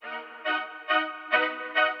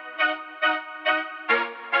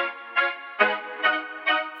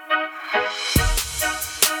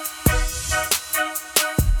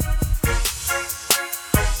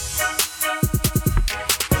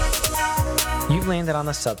You've landed on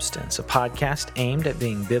The Substance, a podcast aimed at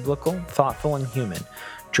being biblical, thoughtful, and human.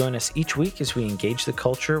 Join us each week as we engage the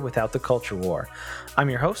culture without the culture war. I'm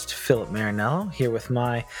your host, Philip Marinello, here with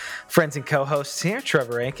my friends and co-hosts here,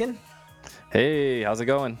 Trevor Aiken. Hey, how's it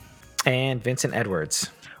going? And Vincent Edwards.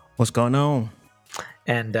 What's going on?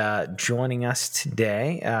 And joining us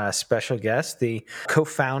today, special guest, the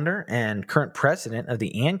co-founder and current president of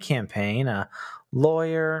the AND campaign, a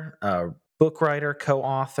lawyer, book writer,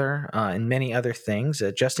 co-author, and many other things,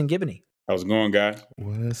 Justin Giboney. How's it going, guys?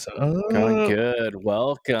 What's up? Going good.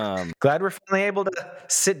 Welcome. Glad we're finally able to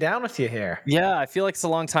sit down with you here. Yeah, I feel like it's a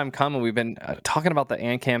long time coming. We've been talking about the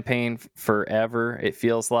AND campaign forever, it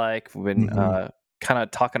feels like. We've been kind of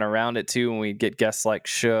talking around it, too, when we get guests like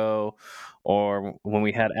Show or when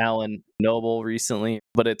we had Alan Noble recently.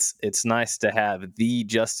 But it's nice to have the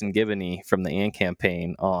Justin Giboney from the AND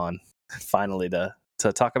campaign on finally to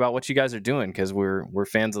talk about what you guys are doing, because we're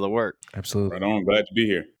fans of the work. Absolutely. Right on. Glad to be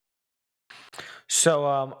here. So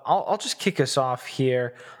I'll just kick us off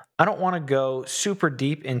here. I don't want to go super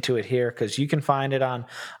deep into it here because you can find it on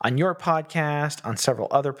your podcast, on several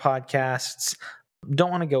other podcasts. Don't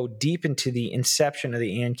want to go deep into the inception of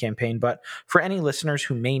the AND campaign, but for any listeners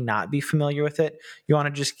who may not be familiar with it, you want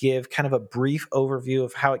to just give kind of a brief overview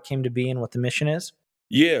of how it came to be and what the mission is?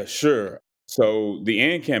 Yeah, sure. So the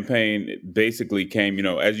AND campaign basically came,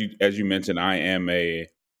 as you mentioned, I am a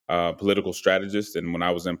political strategist, and when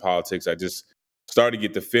I was in politics, I just started to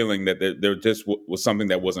get the feeling that there just was something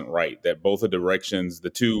that wasn't right. That both the directions, the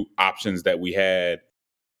two options that we had,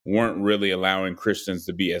 weren't really allowing Christians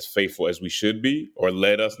to be as faithful as we should be, or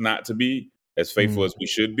led us not to be as faithful as we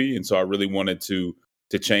should be. And so I really wanted to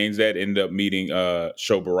change that. Ended up meeting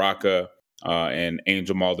Sho Baraka and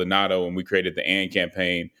Angel Maldonado, and we created the AND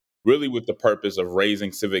campaign, really with the purpose of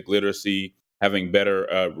raising civic literacy, having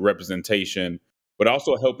better representation, but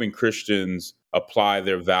also helping Christians apply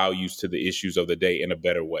their values to the issues of the day in a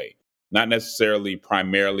better way. Not necessarily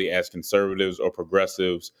primarily as conservatives or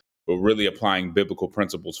progressives, but really applying biblical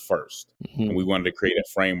principles first. Mm-hmm. And we wanted to create a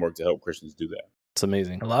framework to help Christians do that. It's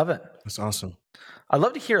amazing. I love it. That's awesome. I'd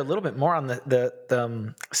love to hear a little bit more on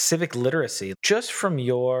the civic literacy, just from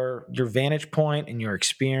your vantage point and your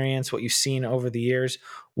experience, what you've seen over the years.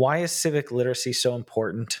 Why is civic literacy so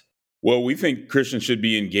important? Well, we think Christians should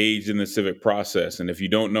be engaged in the civic process. And if you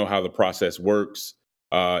don't know how the process works,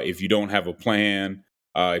 if you don't have a plan,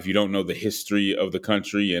 if you don't know the history of the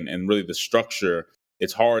country and really the structure,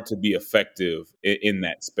 it's hard to be effective in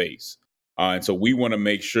that space. And so we want to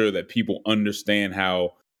make sure that people understand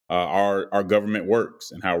how our government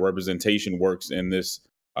works and how representation works in this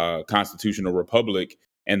constitutional republic,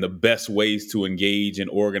 and the best ways to engage and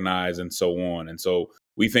organize and so on. And so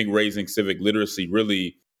we think raising civic literacy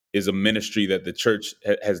really is a ministry that the church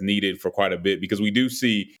has needed for quite a bit, because we do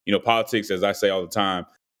see, politics, as I say all the time,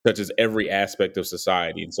 touches every aspect of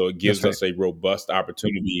society. And so it gives us a robust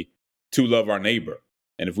opportunity to love our neighbor.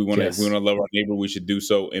 And if we want to love our neighbor, we should do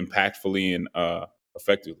so impactfully and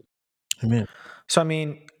effectively. Amen. So,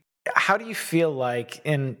 how do you feel like,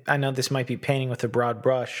 and I know this might be painting with a broad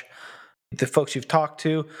brush, the folks you've talked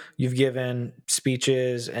to, you've given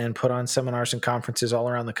speeches and put on seminars and conferences all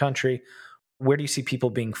around the country. Where do you see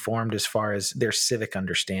people being formed as far as their civic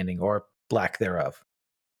understanding or lack thereof?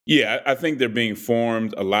 Yeah, I think they're being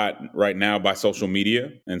formed a lot right now by social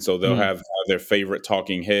media. And so they'll have their favorite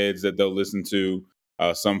talking heads that they'll listen to.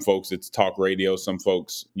 Some folks, it's talk radio. Some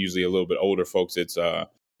folks, usually a little bit older folks, it's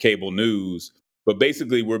cable news. But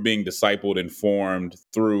basically, we're being discipled and formed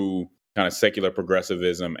through kind of secular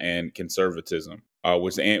progressivism and conservatism,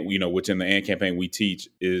 which in the AND campaign we teach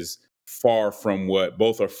is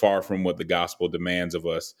both are far from what the gospel demands of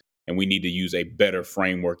us. And we need to use a better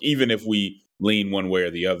framework, even if we lean one way or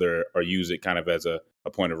the other, or use it kind of as a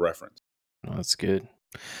point of reference. Oh, that's good.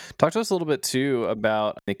 Talk to us a little bit, too,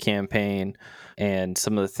 about the campaign and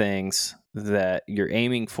some of the things that you're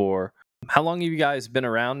aiming for. How long have you guys been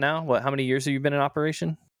around now? How many years have you been in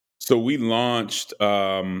operation? So we launched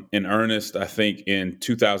in earnest, I think, in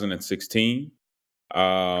 2016.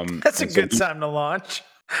 That's a good time to launch.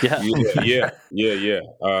 Yeah.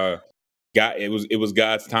 It was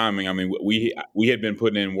God's timing. We had been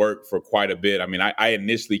putting in work for quite a bit. I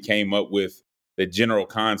initially came up with the general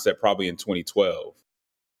concept probably in 2012.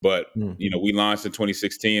 But, we launched in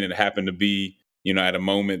 2016, and it happened to be, at a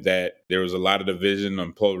moment that there was a lot of division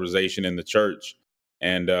and polarization in the church.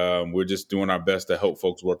 And we're just doing our best to help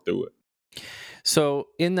folks work through it. So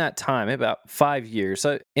in that time, about 5 years,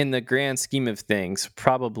 in the grand scheme of things,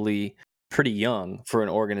 probably pretty young for an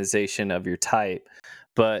organization of your type.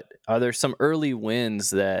 But are there some early wins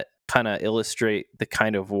that kind of illustrate the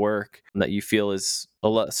kind of work that you feel is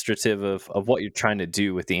illustrative of what you're trying to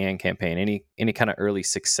do with the AND campaign? Any kind of early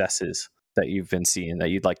successes that you've been seeing that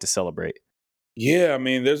you'd like to celebrate? Yeah, I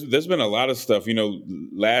mean, there's been a lot of stuff.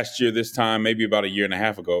 Last year, this time, maybe about a year and a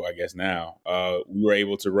half ago, I guess now, we were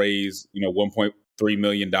able to raise, $1.3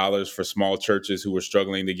 million for small churches who were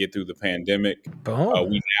struggling to get through the pandemic. Boom.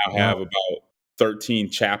 We now have about 13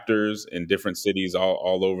 chapters in different cities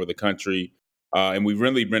all over the country, and we've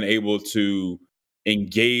really been able to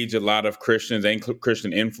engage a lot of Christians and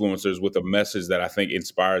Christian influencers with a message that I think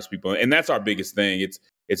inspires people, and that's our biggest thing.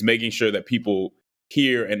 It's making sure that people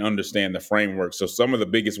hear and understand the framework. So some of the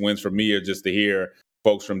biggest wins for me are just to hear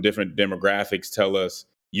folks from different demographics tell us,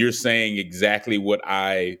 you're saying exactly what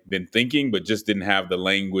I've been thinking, but just didn't have the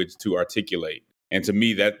language to articulate. And to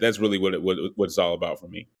me, that's really what it's all about for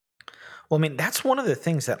me. Well, I mean, that's one of the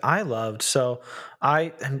things that I loved. So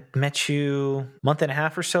I met you a month and a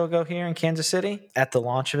half or so ago here in Kansas City. At the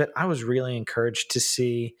launch of it, I was really encouraged to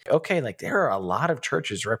see, okay, like there are a lot of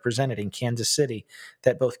churches represented in Kansas City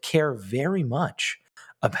that both care very much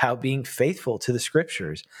about being faithful to the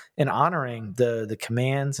scriptures and honoring the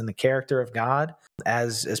commands and the character of God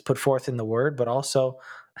as put forth in the word, but also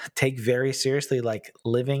take very seriously like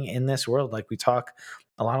living in this world. Like we talk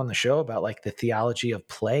a lot on the show about like the theology of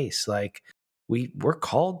place. Like we're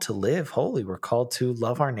called to live holy. We're called to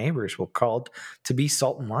love our neighbors. We're called to be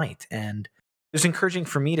salt and light. And it was encouraging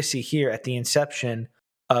for me to see here at the inception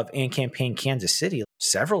of AND Campaign Kansas City,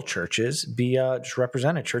 several churches be just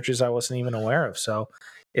represented, churches I wasn't even aware of. So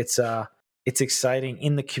it's exciting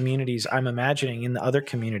in the communities. I'm imagining in the other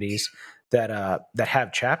communities that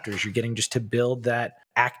have chapters, you're getting just to build that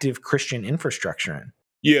active Christian infrastructure in.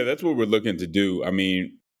 Yeah, that's what we're looking to do. I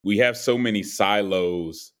mean, we have so many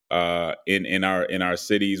silos in our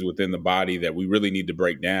cities within the body that we really need to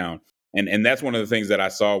break down. And that's one of the things that I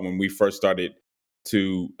saw when we first started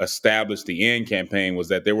to establish the AND campaign, was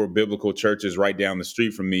that there were biblical churches right down the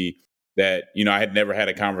street from me that I had never had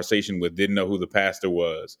a conversation with, didn't know who the pastor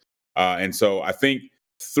was. And so I think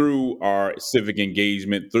through our civic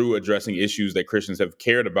engagement, through addressing issues that Christians have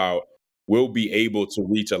cared about, we'll be able to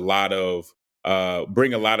reach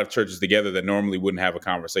bring a lot of churches together that normally wouldn't have a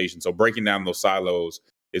conversation. So breaking down those silos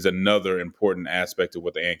is another important aspect of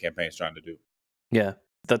what the AND campaign is trying to do. Yeah,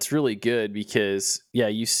 that's really good because,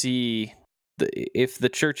 you see if the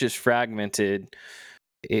church is fragmented,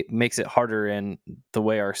 it makes it harder in the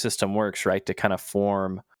way our system works, right, to kind of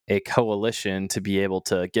form a coalition to be able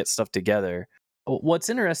to get stuff together.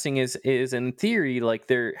 What's interesting is in theory, like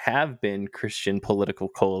there have been Christian political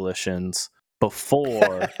coalitions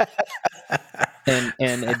before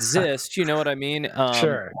and exist. You know what I mean?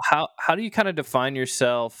 Sure. How do you kind of define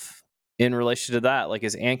yourself in relation to that? Like,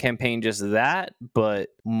 is AND Campaign just that, but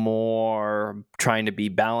more trying to be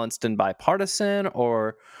balanced and bipartisan,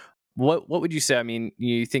 or what would you say? I mean,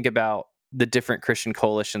 you think about the different Christian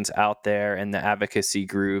coalitions out there and the advocacy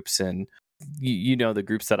groups, and the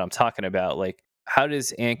groups that I'm talking about. Like, how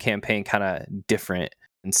does AND Campaign kind of different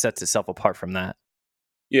and sets itself apart from that?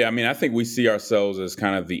 Yeah, I mean, I think we see ourselves as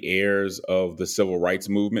kind of the heirs of the civil rights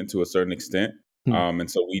movement to a certain extent. And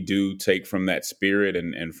so we do take from that spirit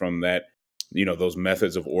and from that, those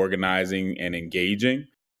methods of organizing and engaging.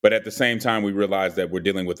 But at the same time, we realize that we're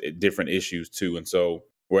dealing with different issues too. And so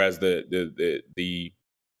whereas the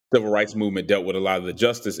civil rights movement dealt with a lot of the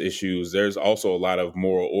justice issues, there's also a lot of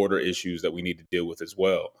moral order issues that we need to deal with as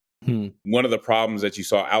well. One of the problems that you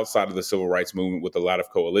saw outside of the civil rights movement with a lot of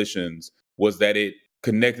coalitions was that it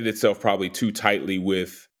connected itself probably too tightly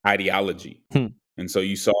with ideology. And so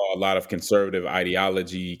you saw a lot of conservative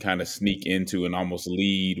ideology kind of sneak into and almost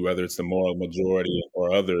lead, whether it's the moral majority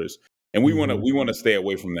or others. And we want to stay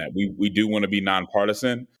away from that. We do want to be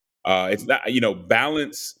nonpartisan. It's not,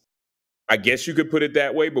 balance. I guess you could put it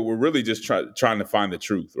that way, but we're really just trying to find the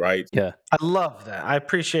truth, right? Yeah, I love that. I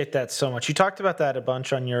appreciate that so much. You talked about that a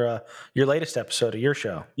bunch on your latest episode of your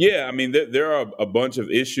show. Yeah, I mean, there are a bunch of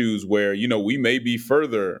issues where we may be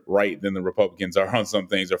further right than the Republicans are on some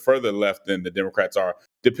things, or further left than the Democrats are,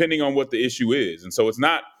 depending on what the issue is. And so it's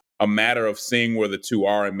not a matter of seeing where the two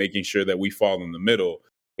are and making sure that we fall in the middle.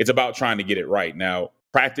 It's about trying to get it right. Now,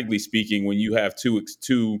 practically speaking, when you have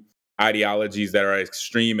two ideologies that are as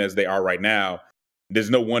extreme as they are right now, there's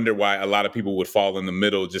no wonder why a lot of people would fall in the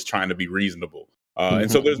middle just trying to be reasonable. And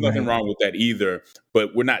so there's nothing wrong with that either,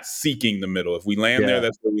 but we're not seeking the middle. If we land there,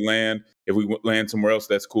 that's where we land. If we land somewhere else,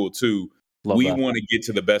 that's cool too. We want to get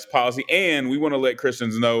to the best policy, and we want to let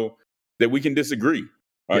Christians know that we can disagree.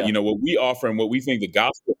 What we offer and what we think the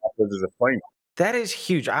gospel offers is a framework. That is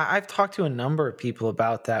huge. I've talked to a number of people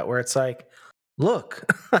about that, where it's like,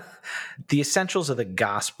 look, the essentials of the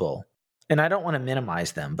gospel and I don't want to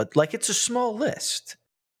minimize them, but like it's a small list,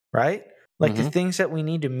 right? Like the things that we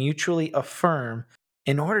need to mutually affirm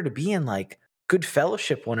in order to be in like good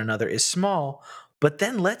fellowship one another is small. But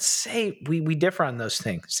then let's say we differ on those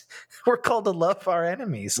things. We're called to love our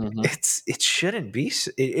enemies. It shouldn't be.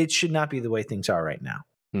 It should not be the way things are right now.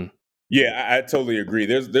 Yeah, I totally agree.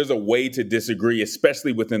 There's a way to disagree,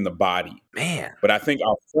 especially within the body. Man, But I think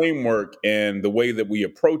our framework and the way that we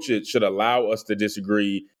approach it should allow us to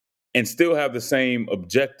disagree and still have the same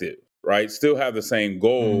objective, right? Still have the same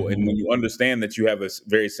goal. And when you understand that you have a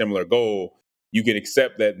very similar goal, you can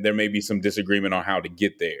accept that there may be some disagreement on how to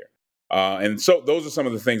get there. And so those are some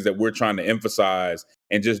of the things that we're trying to emphasize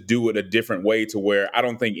and just do it a different way to where I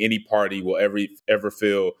don't think any party will ever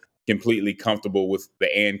feel completely comfortable with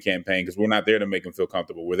the AND campaign, because we're not there to make them feel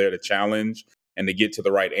comfortable. We're there to challenge and to get to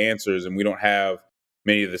the right answers. And we don't have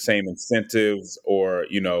many of the same incentives or,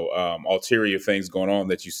 ulterior things going on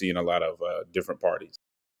that you see in a lot of different parties.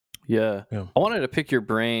 Yeah. I wanted to pick your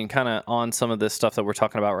brain kind of on some of this stuff that we're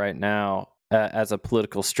talking about right now as a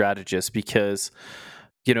political strategist, because,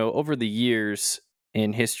 over the years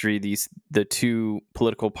in history, the two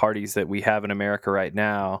political parties that we have in America right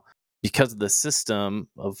now, because of the system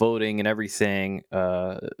of voting and everything,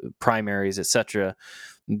 primaries, etc.,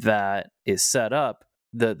 that is set up,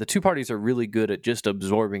 the two parties are really good at just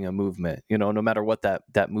absorbing a movement, no matter what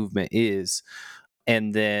that movement is,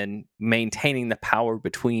 and then maintaining the power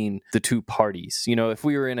between the two parties. If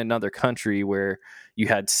we were in another country where you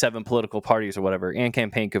had 7 political parties or whatever, and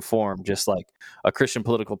campaign could form just like a Christian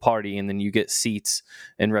political party, and then you get seats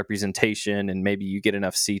and representation, and maybe you get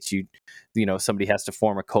enough seats, somebody has to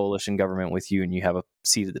form a coalition government with you, and you have a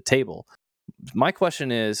seat at the table. My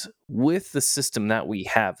question is, with the system that we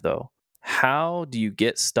have, though, how do you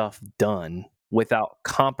get stuff done without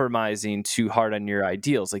compromising too hard on your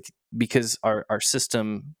ideals? Like, because our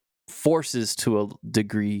system forces to a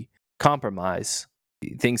degree compromise.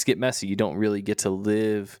 Things get messy. You don't really get to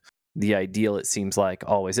live the ideal, it seems like,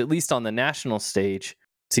 always, at least on the national stage,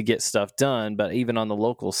 to get stuff done. But even on the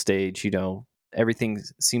local stage, everything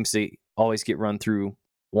seems to always get run through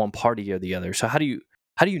one party or the other. So how do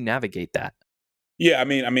you navigate that? Yeah, I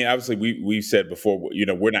mean, obviously, we've said before,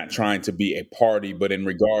 we're not trying to be a party, but in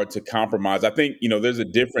regard to compromise, I think there's a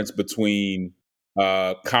difference between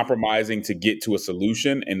compromising to get to a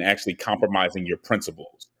solution and actually compromising your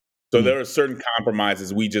principles. So there are certain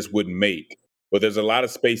compromises we just wouldn't make, but there's a lot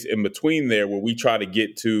of space in between there where we try to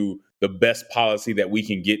get to the best policy that we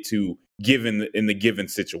can get to in the given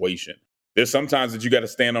situation. There's sometimes that you got to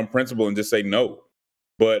stand on principle and just say no.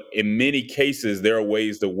 But in many cases, there are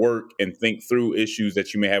ways to work and think through issues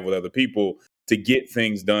that you may have with other people to get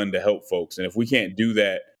things done to help folks. And if we can't do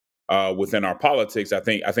that within our politics, I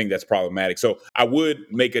think that's problematic. So I would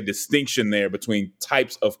make a distinction there between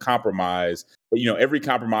types of compromise. But, every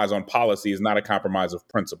compromise on policy is not a compromise of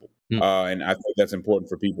principle. And I think that's important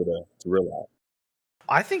for people to realize.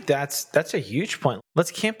 I think that's a huge point.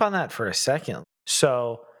 Let's camp on that for a second.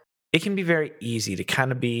 So it can be very easy to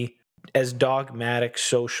kind of be as dogmatic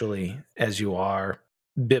socially as you are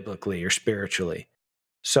biblically or spiritually.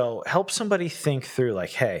 So help somebody think through like,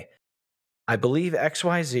 hey, I believe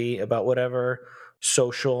XYZ about whatever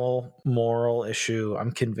social, moral issue.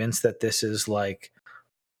 I'm convinced that this is like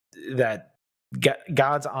that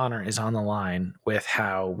God's honor is on the line with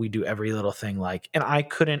how we do every little thing. Like, and I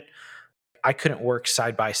couldn't work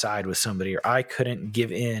side by side with somebody, or I couldn't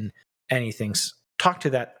give in anything. Talk to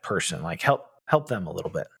that person, like help them a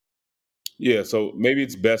little bit. Yeah, so maybe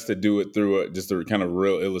it's best to do it through just a kind of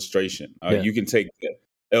real illustration. You can take the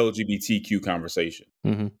LGBTQ conversation.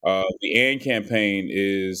 The AND campaign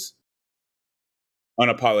is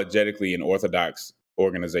unapologetically an orthodox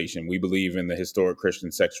organization. We believe in the historic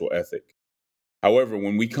Christian sexual ethic. However,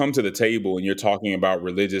 when we come to the table and you're talking about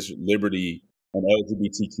religious liberty and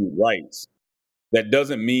LGBTQ rights, that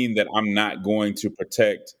doesn't mean that I'm not going to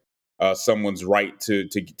protect someone's right to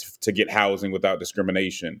get housing without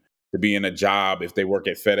discrimination, to be in a job if they work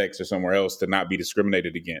at FedEx or somewhere else, to not be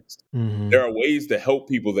discriminated against. There are ways to help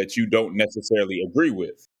people that you don't necessarily agree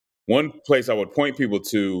with. One place I would point people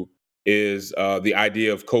to is the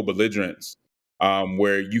idea of co-belligerence,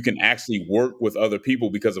 where you can actually work with other people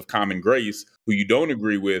because of common grace who you don't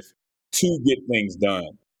agree with to get things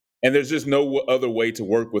done. And there's just no other way to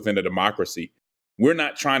work within a democracy. We're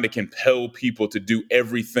not trying to compel people to do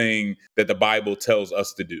everything that the Bible tells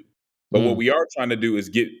us to do. But what we are trying to do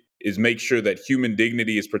is make sure that human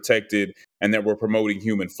dignity is protected and that we're promoting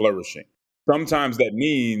human flourishing. Sometimes that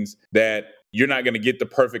means that you're not going to get the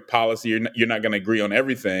perfect policy. You're not going to agree on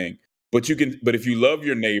everything, but if you love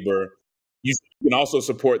your neighbor you can also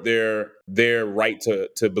support their right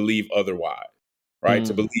to believe otherwise, right?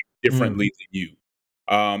 To believe differently than you.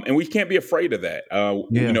 And we can't be afraid of that.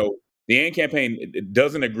 Yeah. The AND campaign it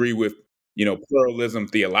doesn't agree with, pluralism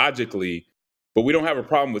theologically, but we don't have a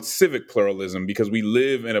problem with civic pluralism because we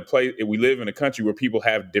live in a country where people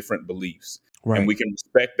have different beliefs, and Right. we can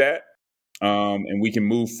respect that, and we can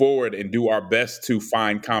move forward and do our best to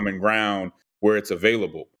find common ground where it's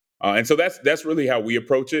available. And so that's really how we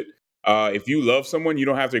approach it. If you love someone, you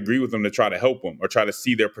don't have to agree with them to try to help them or try to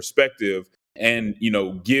see their perspective, and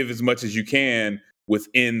give as much as you can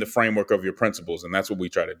within the framework of your principles, and that's what we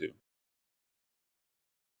try to do.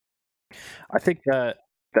 I think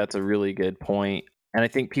that's a really good point, and I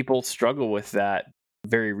think people struggle with that.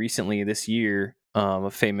 Very recently this year, a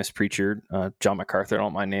famous preacher, John MacArthur, I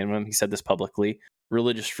don't mind naming him, he said this publicly: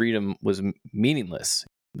 religious freedom was meaningless.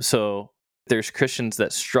 So there's Christians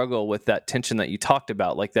that struggle with that tension that you talked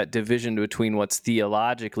about, like that division between what's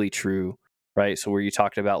theologically true, right? So where you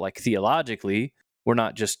talked about, like, theologically, we're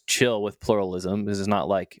not just chill with pluralism. This is not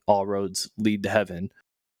like all roads lead to heaven.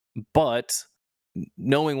 But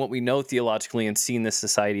knowing what we know theologically and seeing this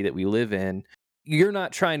society that we live in, you're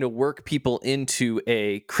not trying to work people into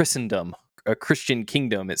a Christendom, a Christian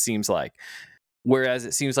kingdom, it seems like. Whereas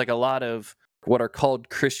it seems like a lot of what are called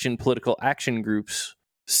Christian political action groups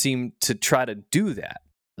seem to try to do that.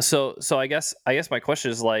 So I guess my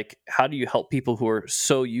question is, like, how do you help people who are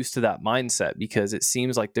so used to that mindset? Because it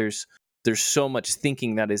seems like there's so much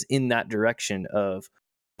thinking that is in that direction of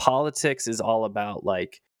politics is all about,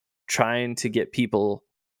 like, trying to get people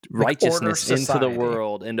righteousness into the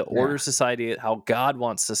world and to order society how God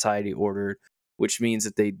wants society ordered, which means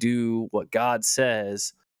that they do what God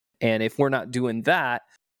says. And if we're not doing that,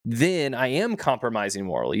 then I am compromising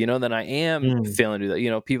morally, then I am failing to do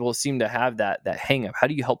that. People seem to have that hang up. How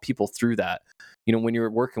do you help people through that? When you're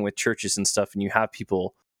working with churches and stuff and you have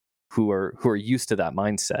people who are used to that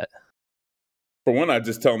mindset. For one, I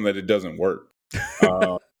just tell them that it doesn't work.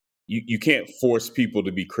 You can't force people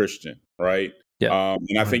to be Christian, right? Yeah.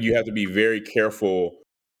 And I think you have to be very careful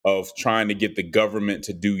of trying to get the government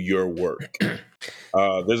to do your work.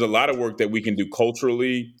 There's a lot of work that we can do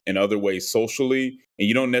culturally and other ways socially, and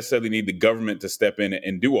you don't necessarily need the government to step in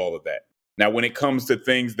and do all of that. Now, when it comes to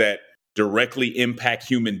things that directly impact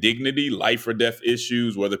human dignity, life or death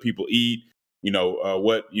issues, whether people eat,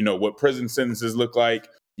 what prison sentences look like,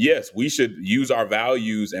 yes, we should use our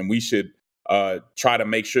values and we should try to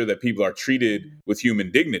make sure that people are treated with human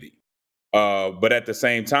dignity. But at the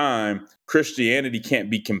same time, Christianity can't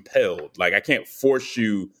be compelled. Like, I can't force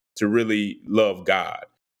you to really love God.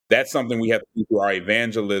 That's something we have to do through our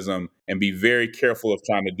evangelism and be very careful of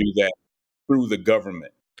trying to do that through the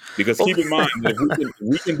government. Because keep in mind that if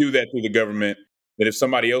we can do that through the government, that if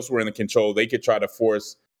somebody else were in the control, they could try to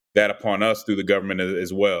force that upon us through the government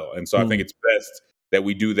as well. And so I think it's best that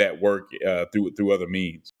we do that work through other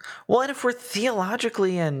means. Well, and if we're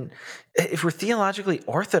theologically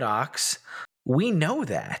orthodox, we know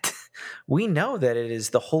that. We know that it is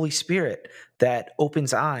the Holy Spirit that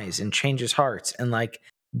opens eyes and changes hearts and, like,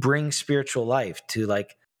 brings spiritual life to,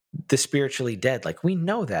 like, the spiritually dead. Like, we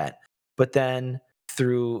know that. But then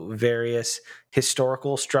through various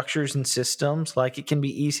historical structures and systems, like, it can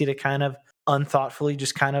be easy to kind of unthoughtfully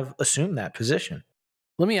just kind of assume that position.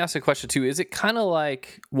 Let me ask a question too. Is it kind of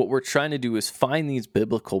like what we're trying to do is find these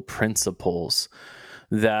biblical principles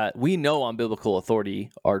that we know on biblical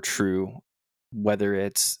authority are true, whether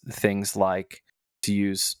it's things like, to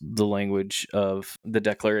use the language of the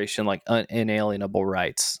Declaration, like inalienable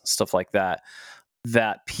rights, stuff like that,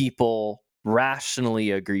 that people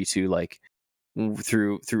rationally agree to, like,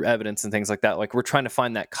 through evidence and things like that. Like, we're trying to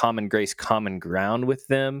find that common grace, common ground with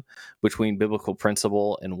them between biblical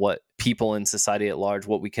principle and what people in society at large,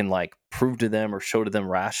 what we can, like, prove to them or show to them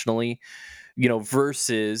rationally,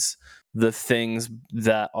 versus the things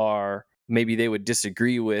that are maybe they would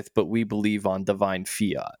disagree with, but we believe on divine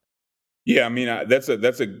fiat. Yeah, I mean, that's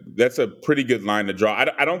a pretty good line to draw.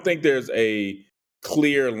 I don't think there's a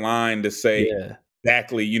clear line to say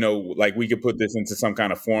exactly, like we could put this into some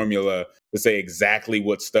kind of formula to say exactly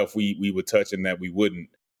what stuff we would touch and that we wouldn't.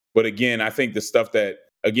 But again, I think the stuff that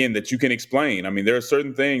you can explain. I mean, there are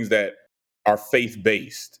certain things that are faith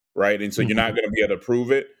based, right? And so you're not going to be able to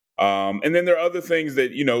prove it. And then there are other things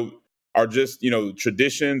that are just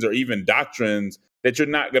traditions or even doctrines that you're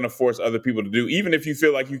not going to force other people to do, even if you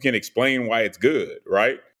feel like you can explain why it's good,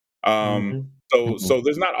 right? So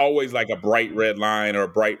there's not always like a bright red line or a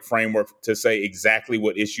bright framework to say exactly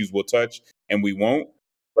what issues we'll touch and we won't.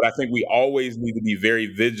 But I think we always need to be very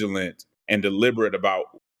vigilant and deliberate about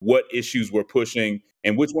what issues we're pushing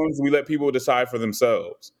and which ones we let people decide for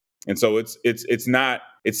themselves. And so it's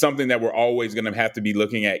something that we're always going to have to be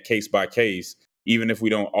looking at case by case, even if we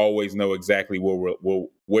don't always know exactly where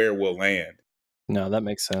we'll land. No, that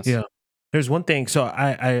makes sense. Yeah. There's one thing. So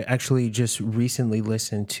I actually just recently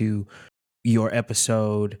listened to your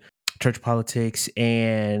episode, Church Politics,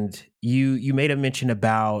 and you made a mention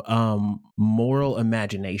about moral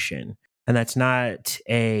imagination. And that's not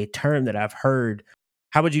a term that I've heard.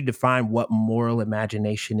 How would you define what moral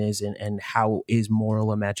imagination is, and how is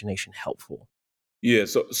moral imagination helpful? Yeah,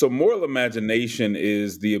 so moral imagination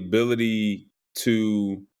is the ability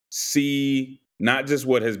to see not just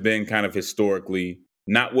what has been kind of historically,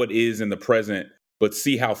 not what is in the present, but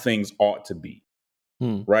see how things ought to be.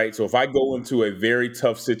 Hmm. Right? So if I go into a very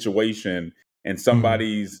tough situation and Mhm.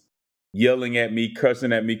 somebody's yelling at me,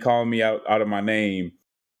 cussing at me, calling me out of my name,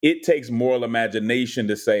 it takes moral imagination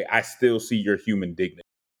to say, I still see your human dignity.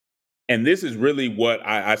 And this is really what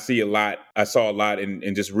I see a lot. I saw a lot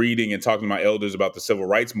in just reading and talking to my elders about the civil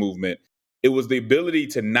rights movement. It was the ability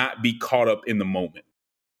to not be caught up in the moment,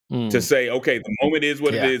 to say, okay, the moment is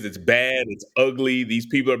what it Yeah. is. It's bad. It's ugly. These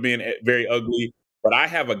people are being very ugly. But I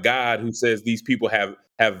have a God who says these people have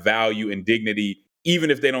value and dignity, even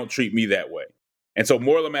if they don't treat me that way. And so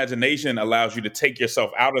moral imagination allows you to take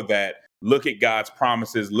yourself out of that, look at God's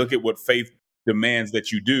promises, look at what faith demands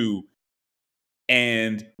that you do,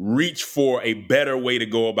 and reach for a better way to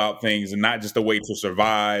go about things and not just a way to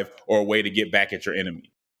survive or a way to get back at your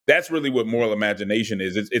enemy. That's really what moral imagination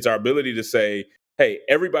is. It's our ability to say, hey,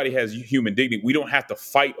 everybody has human dignity. We don't have to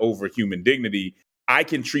fight over human dignity. I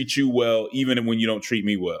can treat you well even when you don't treat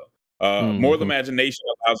me well. Moral imagination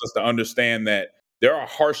allows us to understand that there are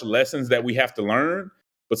harsh lessons that we have to learn,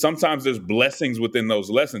 but sometimes there's blessings within those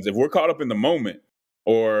lessons. If we're caught up in the moment,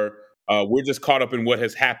 or we're just caught up in what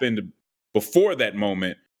has happened before that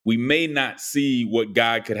moment, we may not see what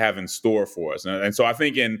God could have in store for us. And so I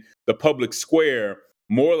think in the public square,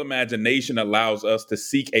 moral imagination allows us to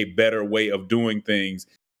seek a better way of doing things,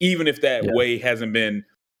 even if that Yeah. way hasn't been,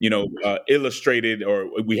 illustrated, or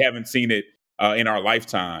we haven't seen it in our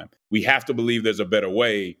lifetime. We have to believe there's a better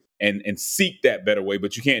way and seek that better way.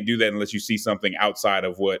 But you can't do that unless you see something outside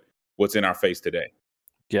of what's in our face today.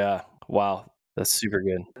 Yeah. Wow. That's super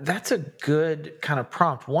good. That's a good kind of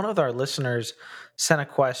prompt. One of our listeners sent a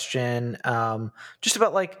question just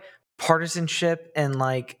about like partisanship and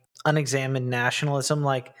like unexamined nationalism.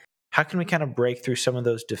 Like, how can we kind of break through some of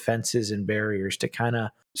those defenses and barriers to kind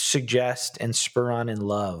of suggest and spur on in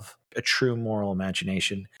love a true moral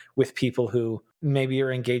imagination with people who maybe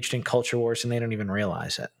are engaged in culture wars and they don't even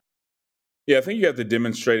realize it? Yeah, I think you have to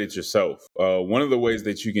demonstrate it yourself. One of the ways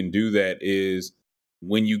that you can do that is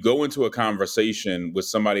when you go into a conversation with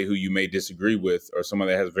somebody who you may disagree with, or someone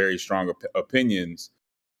that has very strong opinions,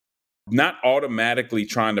 not automatically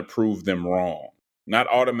trying to prove them wrong, not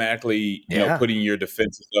automatically, Yeah. putting your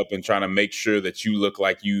defenses up and trying to make sure that you look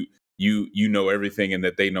like you know everything and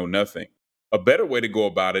that they know nothing. A better way to go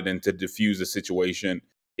about it and to diffuse a situation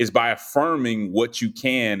is by affirming what you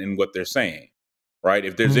can and what they're saying. Right?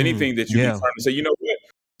 If there's anything that you can Yeah. turn and say, you know what,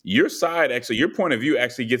 your side actually, your point of view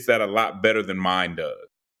actually gets that a lot better than mine does.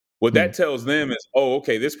 What that tells them is, oh,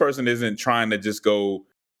 okay, this person isn't trying to just go,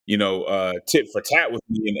 tit for tat with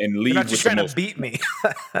me and You're leave not with just the trying to most. beat me.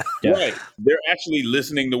 Yeah. Right. They're actually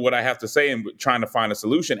listening to what I have to say and trying to find a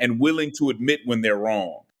solution and willing to admit when they're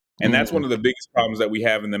wrong. And that's one of the biggest problems that we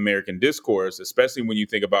have in the American discourse, especially when you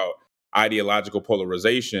think about ideological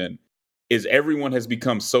polarization, is everyone has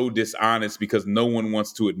become so dishonest because no one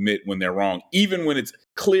wants to admit when they're wrong, even when it's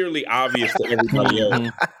clearly obvious to everybody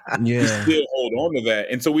else. We Yeah. still hold on to that.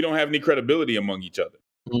 And so we don't have any credibility among each other.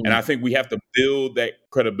 And I think we have to build that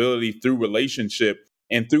credibility through relationship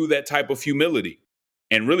and through that type of humility.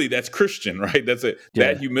 And really, that's Christian, right? Yeah.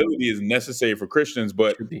 That humility is necessary for Christians,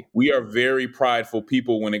 but Should be. we are very prideful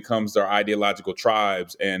people when it comes to our ideological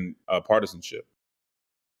tribes and partisanship.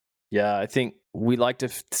 Yeah, I think we like to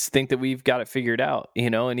think that we've got it figured out,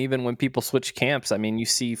 and even when people switch camps, I mean, you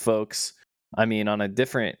see folks, on a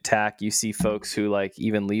different tack, you see folks who like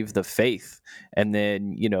even leave the faith and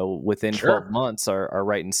then, within Sure. 12 months are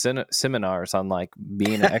writing seminars on like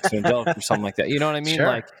being an ex-evangelical or something like that. You know what I mean? Sure.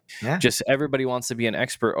 Like Yeah. just everybody wants to be an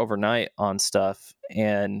expert overnight on stuff,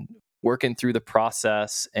 and working through the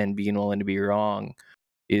process and being willing to be wrong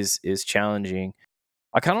is challenging.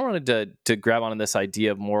 I kind of wanted to grab onto this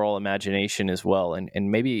idea of moral imagination as well,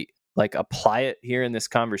 and maybe like apply it here in this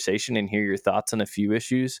conversation and hear your thoughts on a few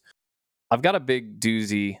issues. I've got a big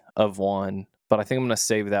doozy of one, but I think I'm going to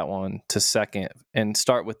save that one to second and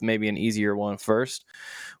start with maybe an easier one first,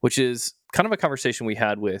 which is kind of a conversation we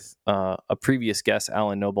had with a previous guest,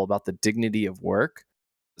 Alan Noble, about the dignity of work.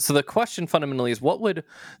 So the question fundamentally is, what would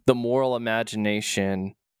the moral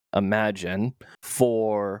imagination imagine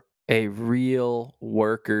for a real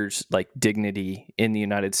worker's like dignity in the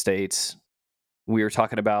United States? We were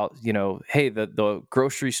talking about, hey, the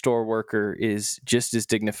grocery store worker is just as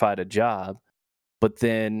dignified a job, but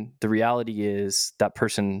then the reality is that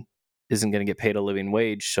person isn't going to get paid a living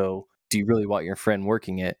wage. So do you really want your friend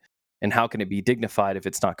working it? And how can it be dignified if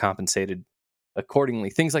it's not compensated accordingly?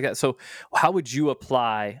 Things like that. So how would you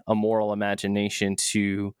apply a moral imagination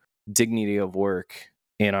to dignity of work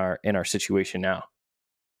in our situation now?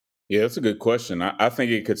 Yeah, that's a good question. I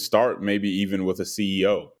think it could start maybe even with a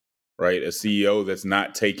CEO, right? A CEO that's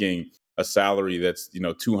not taking a salary that's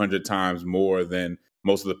 200 times more than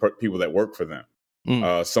most of the people that work for them.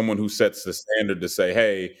 Mm, Someone who sets the standard to say,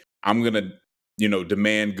 "Hey, I'm going to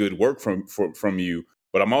demand good work from you,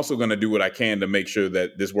 but I'm also going to do what I can to make sure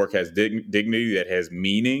that this work has dignity, that has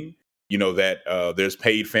meaning. That there's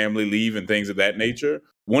paid family leave and things of that nature."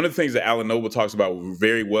 One of the things that Alan Noble talks about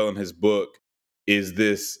very well in his book is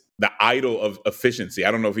the idol of efficiency.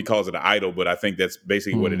 I don't know if he calls it an idol, but I think that's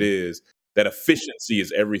basically what it mm, is. That efficiency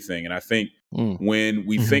is everything. And I think mm, when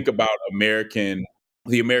we Mhm. think about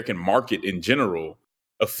the American market in general,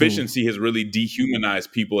 mm, efficiency has really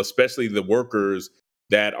dehumanized people, especially the workers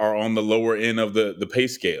that are on the lower end of the pay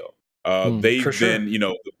scale. mm. For They've been,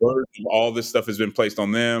 sure. the burden of all this stuff has been placed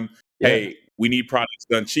on them. Yeah, Hey, we need products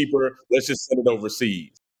done cheaper. Let's just send it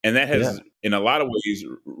overseas. And that yeah. has, in a lot of ways,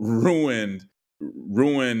 ruined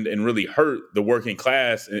and really hurt the working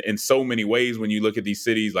class in so many ways. When you look at these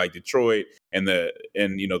cities like Detroit and the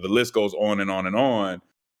list goes on and on and on,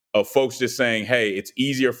 of folks just saying, hey, it's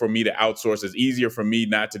easier for me to outsource, it's easier for me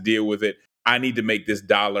not to deal with it, I need to make this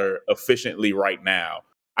dollar efficiently right now.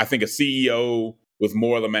 I think a CEO with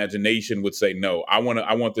moral imagination would say, no, I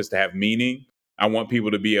want this to have meaning. I want people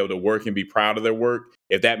to be able to work and be proud of their work.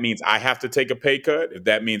 If that means I have to take a pay cut, if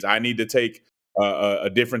that means I need to take a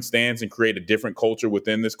different stance and create a different culture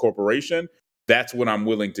within this corporation, that's what I'm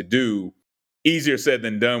willing to do. Easier said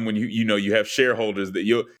than done when you have shareholders that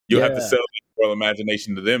you'll have to Yeah. sell the moral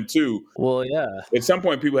imagination to them too. Well, yeah. At some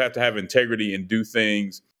point, people have to have integrity and do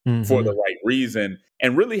things for the Mhm. right reason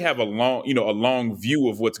and really have a long view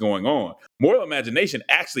of what's going on. Moral imagination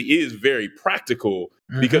actually is very practical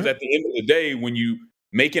because Hmm. at the end of the day, when you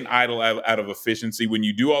make an idol out of efficiency, when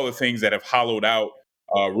you do all the things that have hollowed out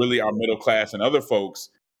really our middle class and other folks,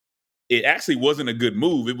 it actually wasn't a good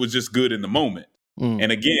move. It was just good in the moment. Mm,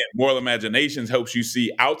 And again, moral imaginations helps you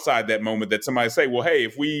see outside that moment that somebody say, well, hey,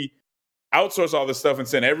 if we outsource all this stuff and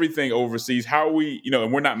send everything overseas, how are we,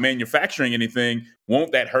 and we're not manufacturing anything,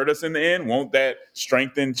 won't that hurt us in the end? Won't that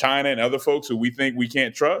strengthen China and other folks who we think we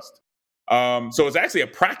can't trust? So it's actually a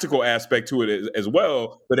practical aspect to it as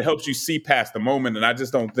well, but it helps you see past the moment. And I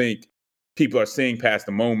just don't think people are seeing past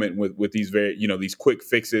the moment with these these quick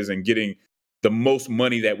fixes and getting the most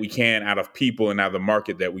money that we can out of people and out of the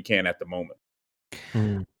market that we can at the moment.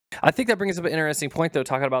 Mm. I think that brings up an interesting point, though,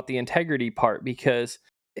 talking about the integrity part, because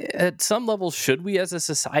at some level, should we as a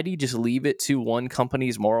society just leave it to one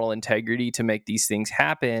company's moral integrity to make these things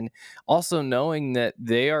happen? Also, knowing that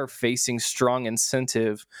they are facing strong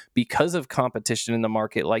incentive because of competition in the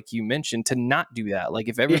market, like you mentioned, to not do that. Like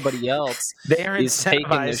if Yeah, everybody else they are is taking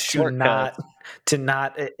the incentivized shortcuts. to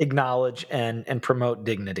not acknowledge and promote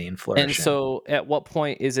dignity and And flourishing. so, at what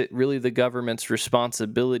point is it really the government's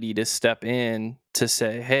responsibility to step in to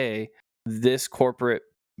say, hey, this corporate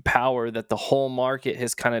power that the whole market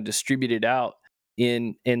has kind of distributed out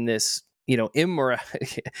in this,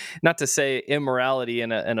 not to say immorality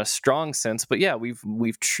in a strong sense, but yeah,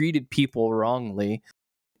 we've treated people wrongly.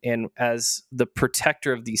 And as the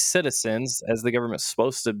protector of these citizens, as the government's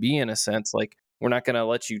supposed to be in a sense, like we're not going to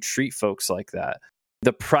let you treat folks like that.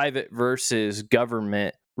 The private versus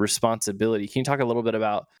government responsibility. Can you talk a little bit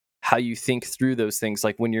about how you think through those things,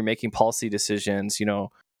 like when you're making policy decisions,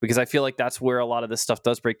 because I feel like that's where a lot of this stuff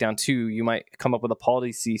does break down too. You might come up with a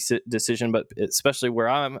policy decision, but especially where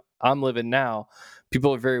I'm living now,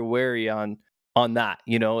 people are very wary on that.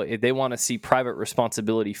 If they want to see private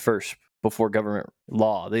responsibility first before government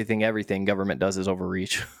law. They think everything government does is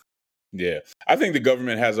overreach. Yeah, I think the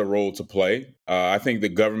government has a role to play. I think the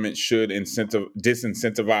government should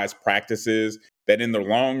disincentivize practices that, in the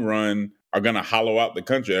long run, are going to hollow out the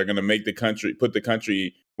country. Are going to make the country,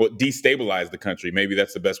 destabilize the country. Maybe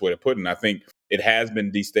that's the best way to put it. And I think it has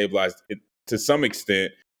been destabilized to some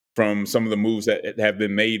extent from some of the moves that have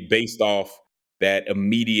been made based off that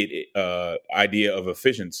immediate idea of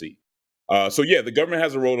efficiency. So yeah, the government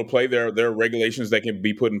has a role to play. There are regulations that can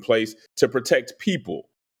be put in place to protect people.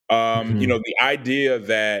 Mhm. The idea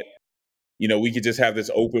that we could just have this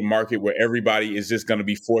open market where everybody is just going to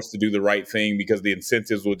be forced to do the right thing because the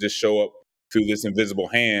incentives will just show up through this invisible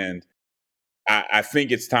hand. I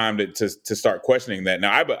think it's time to start questioning that.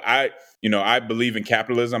 Now, I believe in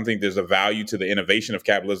capitalism. I think there's a value to the innovation of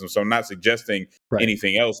capitalism. So I'm not suggesting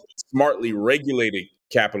anything else. Smartly regulated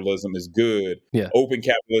capitalism is good. Yeah. Open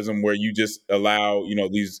capitalism, where you just allow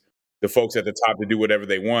the folks at the top to do whatever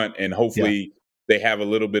they want, and hopefully they have a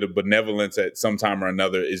little bit of benevolence at some time or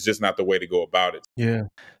another, is just not the way to go about it. Yeah.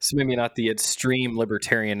 So maybe not the extreme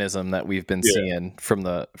libertarianism that we've been seeing from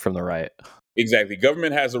the right. Exactly.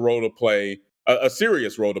 Government has a role to play, a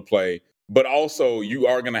serious role to play, but also you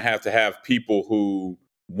are going to have people who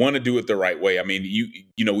want to do it the right way. I mean,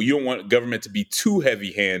 you don't want government to be too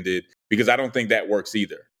heavy-handed, because I don't think that works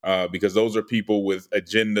either. Because those are people with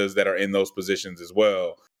agendas that are in those positions as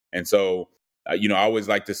well. And so, I always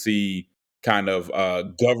like to see kind of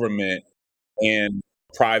government and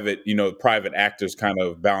private actors kind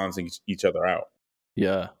of balancing each other out.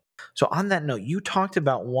 Yeah. So on that note, you talked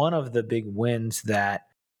about one of the big wins that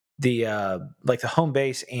the home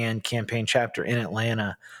base and campaign chapter in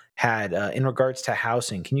Atlanta had in regards to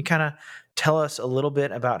housing. Can you kind of tell us a little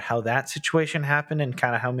bit about how that situation happened, and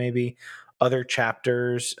kind of how maybe other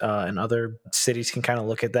chapters and other cities can kind of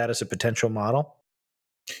look at that as a potential model?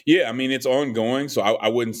 Yeah, I mean, it's ongoing. So I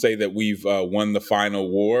wouldn't say that we've won the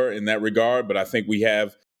final war in that regard, but I think we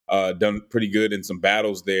have done pretty good in some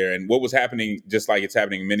battles there. And what was happening, just like it's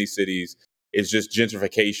happening in many cities, is just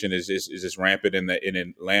gentrification is just rampant in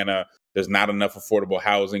Atlanta. There's not enough affordable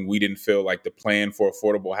housing. We didn't feel like the plan for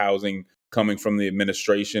affordable housing coming from the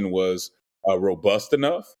administration was robust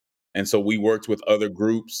enough. And so we worked with other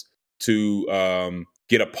groups to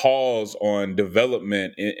get a pause on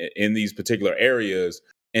development in these particular areas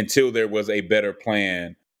until there was a better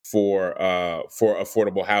plan for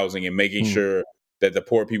affordable housing, and making sure that the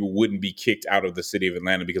poor people wouldn't be kicked out of the city of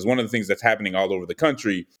Atlanta. Because one of the things that's happening all over the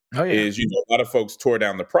country is, a lot of folks tore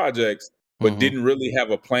down the projects, but didn't really have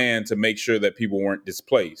a plan to make sure that people weren't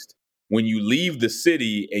displaced. When you leave the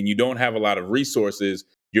city and you don't have a lot of resources,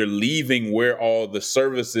 you're leaving where all the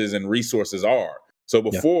services and resources are. So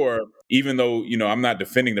before, even though, I'm not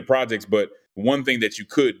defending the projects, but one thing that you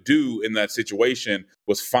could do in that situation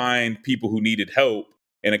was find people who needed help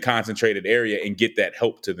in a concentrated area and get that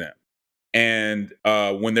help to them. And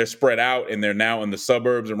when they're spread out and they're now in the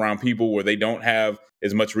suburbs around people where they don't have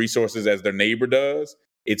as much resources as their neighbor does,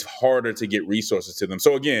 it's harder to get resources to them.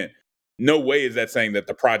 So again, no way is that saying that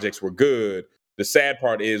the projects were good. The sad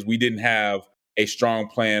part is we didn't have a strong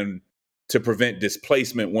plan to prevent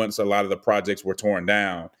displacement once a lot of the projects were torn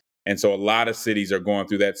down. And so a lot of cities are going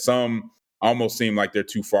through that. Some almost seem like they're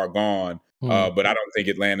too far gone, but I don't think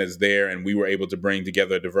Atlanta is there. And we were able to bring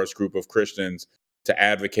together a diverse group of Christians to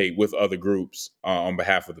advocate with other groups on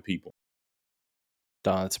behalf of the people.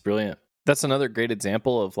 Don, that's brilliant. That's another great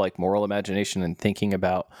example of like moral imagination and thinking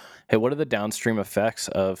about, hey, what are the downstream effects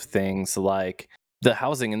of things like the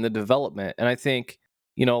housing and the development? And I think,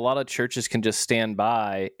 a lot of churches can just stand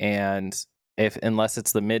by, and unless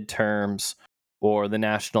it's the midterms or the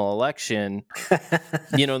national election,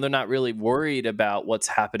 they're not really worried about what's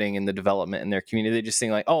happening in the development in their community. They just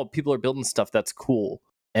think like, oh, people are building stuff that's cool,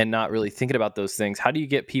 and not really thinking about those things. How do you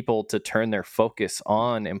get people to turn their focus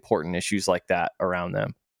on important issues like that around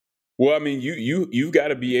them? Well, I mean, you've got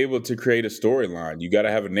to be able to create a storyline. You got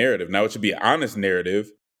to have a narrative. Now, it should be an honest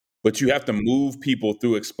narrative, but you have to move people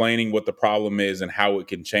through explaining what the problem is and how it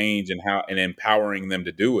can change, and empowering them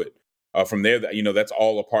to do it. From there, that's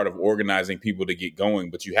all a part of organizing people to get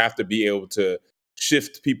going. But you have to be able to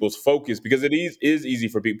shift people's focus, because it is easy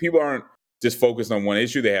for people. People aren't just focused on one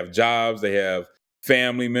issue. They have jobs, they have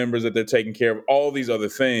family members that they're taking care of, all these other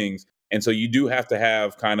things. And so you do have to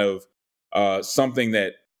have kind of something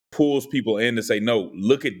that pulls people in to say, no,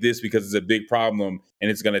 look at this, because it's a big problem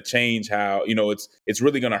and it's going to change how, it's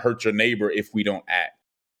really going to hurt your neighbor if we don't act.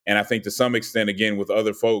 And I think to some extent, again, with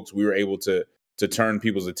other folks, we were able to turn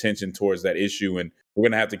people's attention towards that issue. And we're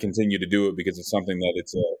going to have to continue to do it, because it's something that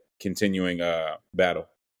it's a continuing battle.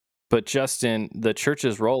 But Justin, the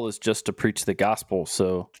church's role is just to preach the gospel.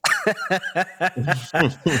 So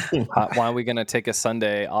why are we going to take a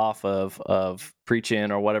Sunday off of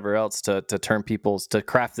preaching or whatever else to turn people's, to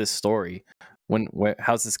craft this story?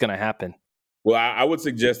 How's this going to happen? Well, I would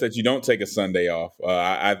suggest that you don't take a Sunday off.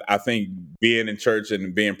 I think being in church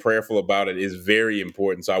and being prayerful about it is very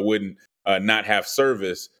important. So I wouldn't not have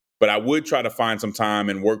service, but I would try to find some time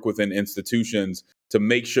and work within institutions to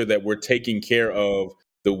make sure that we're taking care of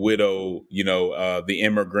the widow, the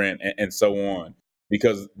immigrant, and so on.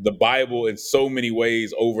 Because the Bible, in so many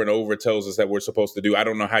ways, over and over, tells us that we're supposed to do. I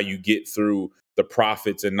don't know how you get through the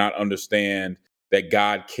prophets and not understand that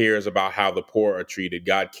God cares about how the poor are treated.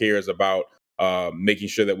 God cares about making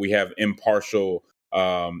sure that we have impartial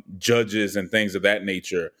judges and things of that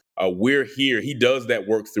nature. We're here. He does that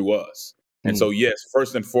work through us. And so, yes,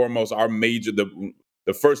 first and foremost,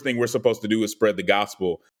 the first thing we're supposed to do is spread the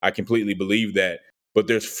gospel. I completely believe that. But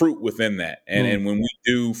there's fruit within that. And when we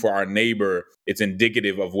do for our neighbor, it's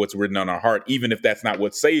indicative of what's written on our heart, even if that's not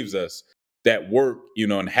what saves us. That work,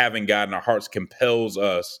 and having God in our hearts compels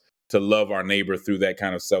us to love our neighbor through that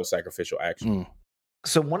kind of self-sacrificial action.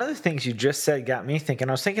 So one of the things you just said got me thinking.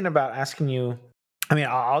 I was thinking about asking you, I mean,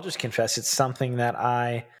 I'll just confess it's something that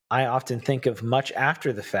I often think of much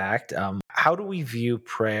after the fact. How do we view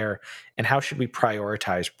prayer, and how should we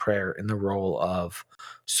prioritize prayer in the role of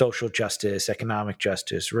social justice, economic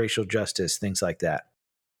justice, racial justice, things like that?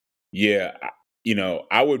 Yeah,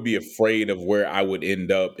 I would be afraid of where I would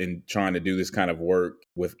end up in trying to do this kind of work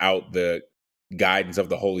without the guidance of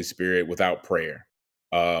the Holy Spirit, without prayer.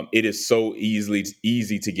 It is so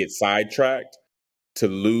easy to get sidetracked, to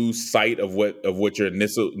lose sight of what your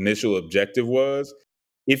initial objective was,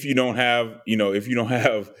 if you don't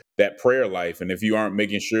have that prayer life, and if you aren't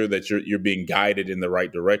making sure that you're being guided in the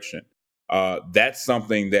right direction. That's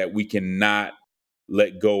something that we cannot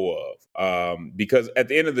let go of, because at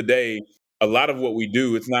the end of the day, a lot of what we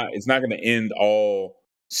do, it's not going to end all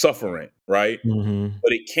suffering, right? Mm-hmm.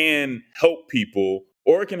 But it can help people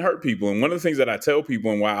or it can hurt people. And one of the things that I tell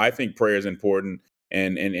people, and why I think prayer is important,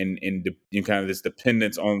 and kind of this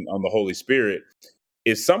dependence on the Holy Spirit,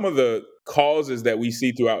 is some of the causes that we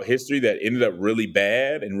see throughout history that ended up really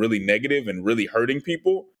bad and really negative and really hurting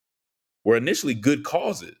people were initially good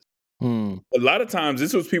causes. A lot of times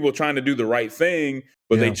this was people trying to do the right thing,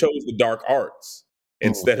 but they chose the dark arts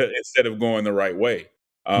instead of going the right way.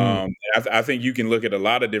 I think you can look at a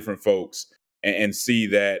lot of different folks and see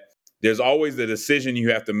that there's always the decision you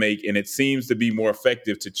have to make, and it seems to be more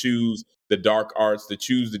effective to choose the dark arts, to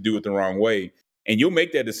choose to do it the wrong way. And you'll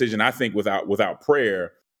make that decision, I think, without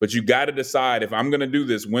prayer. But you got to decide, if I'm going to do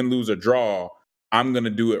this, win, lose, or draw, I'm going to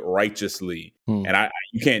do it righteously. And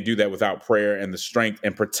you can't do that without prayer and the strength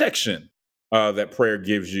and protection that prayer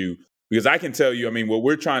gives you. Because I can tell you, I mean, what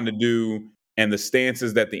we're trying to do and the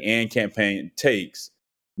stances that the AND campaign takes,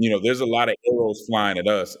 there's a lot of arrows flying at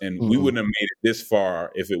us, and we wouldn't have made it this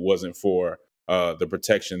far if it wasn't for the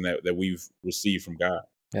protection that we've received from God.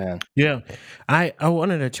 Yeah. I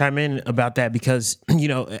wanted to chime in about that because,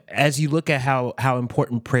 as you look at how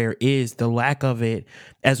important prayer is, the lack of it,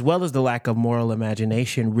 as well as the lack of moral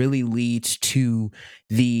imagination, really leads to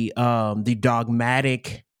the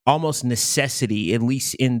dogmatic almost necessity, at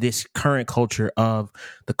least in this current culture, of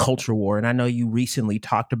the culture war. And I know you recently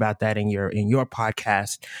talked about that in your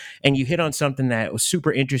podcast, and you hit on something that was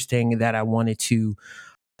super interesting that I wanted to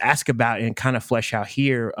ask about and kind of flesh out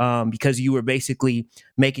here, because you were basically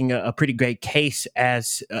making a pretty great case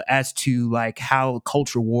as to like how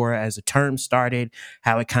culture war as a term started,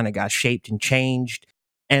 how it kind of got shaped and changed,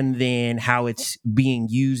 and then how it's being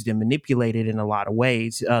used and manipulated in a lot of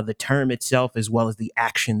ways, the term itself as well as the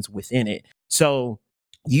actions within it. So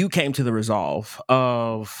you came to the resolve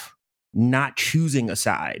of not choosing a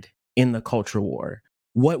side in the culture war.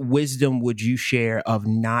 What wisdom would you share of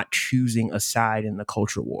not choosing a side in the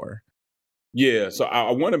culture war? Yeah, so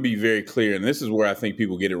I want to be very clear, and this is where I think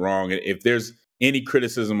people get it wrong. If there's any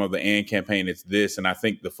criticism of the AND campaign, it's this, and I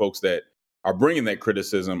think the folks that are bringing that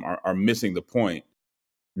criticism are missing the point.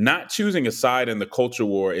 Not choosing a side in the culture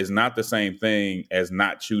war is not the same thing as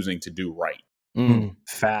not choosing to do right,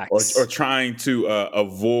 Facts. or trying to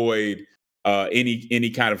avoid any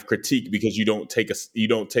kind of critique because you don't take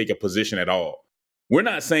a position at all. We're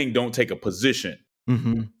not saying don't take a position.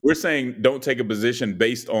 We're saying don't take a position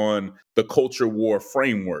based on the culture war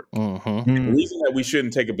framework. The reason that we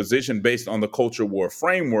shouldn't take a position based on the culture war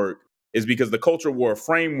framework is because the culture war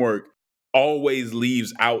framework always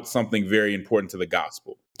leaves out something very important to the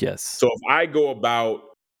gospel. Yes. So if I go about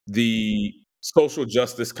the social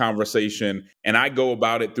justice conversation and I go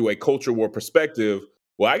about it through a culture war perspective,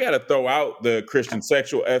 well, I got to throw out the Christian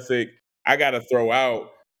sexual ethic. I got to throw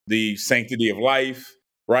out the sanctity of life,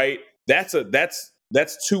 right? That's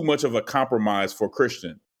too much of a compromise for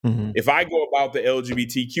Christian. If I go about the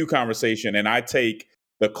LGBTQ conversation and I take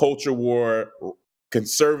the culture war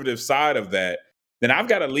conservative side of that, then I've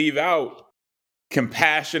got to leave out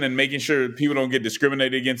compassion and making sure people don't get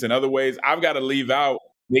discriminated against in other ways. I've got to leave out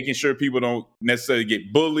making sure people don't necessarily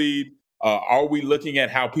get bullied. Are we looking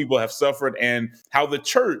at how people have suffered and how the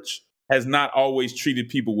church has not always treated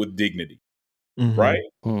people with dignity, right?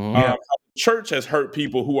 How the church has hurt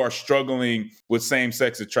people who are struggling with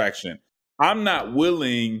same-sex attraction. I'm not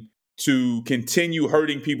willing to continue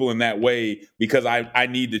hurting people in that way because I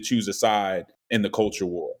need to choose a side in the culture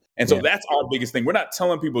war. And so that's our biggest thing. We're not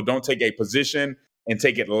telling people don't take a position and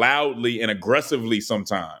take it loudly and aggressively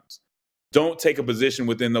sometimes. Don't take a position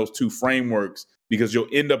within those two frameworks because you'll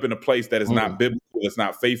end up in a place that is not biblical, it's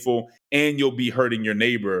not faithful, and you'll be hurting your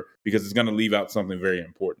neighbor because it's going to leave out something very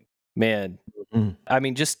important. Man, I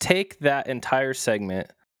mean, just take that entire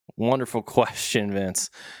segment, wonderful question, Vince,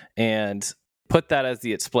 and put that as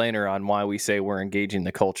the explainer on why we say we're engaging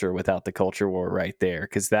the culture without the culture war right there,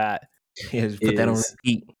 because that put that on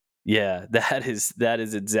repeat. Yeah, that is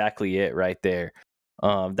exactly it right there.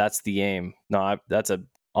 That's the aim. No, that's an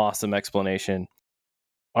awesome explanation.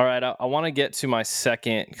 All right, I want to get to my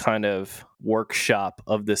second kind of workshop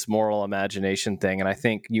of this moral imagination thing. And I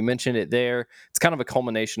think you mentioned it there. It's kind of a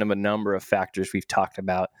culmination of a number of factors we've talked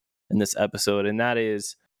about in this episode. And that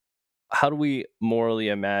is, how do we morally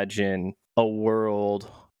imagine a world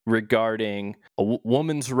regarding a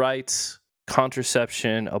woman's rights,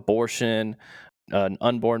 contraception, abortion, an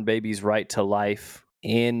unborn baby's right to life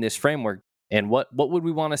in this framework? And what would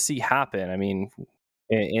we want to see happen? I mean,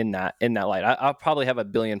 in that light, I'll probably have a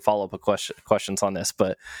billion follow-up questions on this,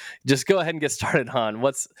 but just go ahead and get started on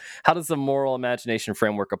how does the moral imagination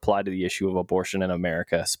framework apply to the issue of abortion in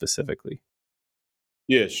America specifically?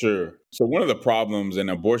 Yeah, sure. So one of the problems, and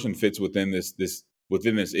abortion fits within this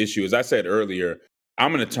issue, as I said earlier,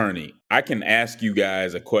 I'm an attorney. I can ask you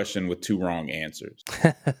guys a question with two wrong answers.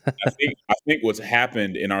 I think what's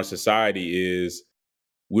happened in our society is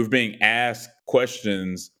we're being asked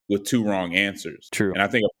questions with two wrong answers. True. And I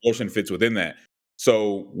think abortion fits within that.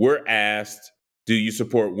 So we're asked, do you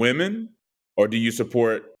support women or do you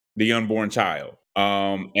support the unborn child?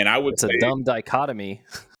 And I would say it's a dumb dichotomy.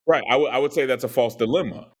 Right. I would say that's a false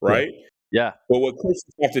dilemma, right? Yeah. But what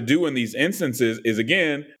Christians have to do in these instances is,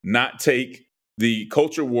 again, not take the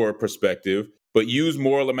culture war perspective, but use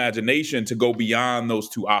moral imagination to go beyond those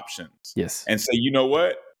two options. Yes. And say, you know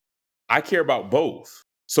what? I care about both.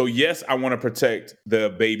 So yes, I want to protect the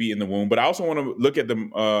baby in the womb, but I also want to look at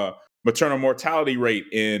the maternal mortality rate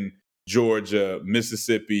in Georgia,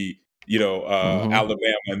 Mississippi, Alabama,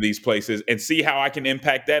 and these places, and see how I can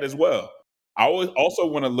impact that as well. I also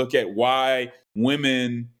want to look at why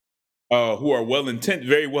women who are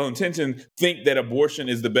very well-intentioned, think that abortion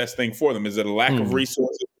is the best thing for them. Is it a lack of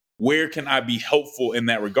resources? Where can I be helpful in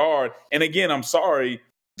that regard? And again, I'm sorry,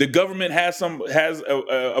 the government has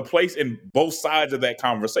a place in both sides of that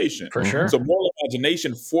conversation. For sure. So moral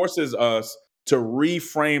imagination forces us to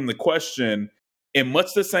reframe the question in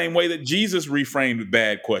much the same way that Jesus reframed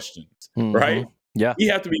bad questions, right? Yeah. We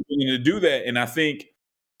have to be willing to do that. And I think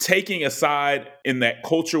taking a side in that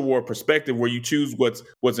culture war perspective where you choose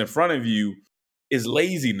what's in front of you is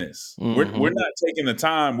laziness. We're not taking the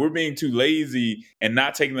time. We're being too lazy and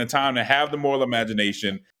not taking the time to have the moral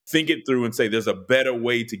imagination, think it through and say there's a better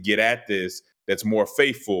way to get at this that's more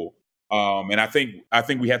faithful. And I think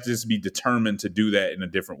we have to just be determined to do that in a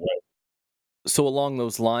different way. So along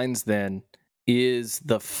those lines then, is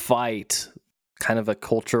the fight kind of a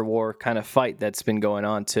culture war kind of fight that's been going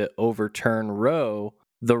on to overturn Roe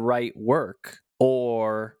the right work,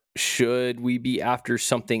 or should we be after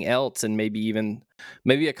something else and maybe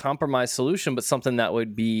a compromise solution, but something that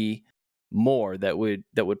would be more that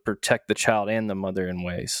would protect the child and the mother in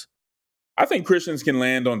ways? I think Christians can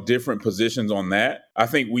land on different positions on that. I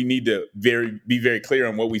think we need to be very clear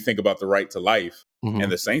on what we think about the right to life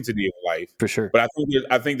and the sanctity of life. For sure. But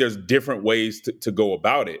I think there's different ways to go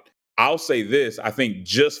about it. I'll say this: I think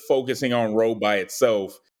just focusing on Roe by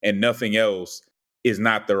itself and nothing else is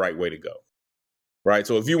not the right way to go, right?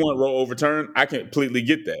 So if you want Roe overturned, I completely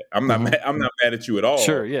get that. I'm not mad at you at all.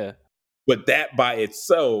 Sure, yeah. But that by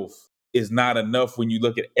itself is not enough when you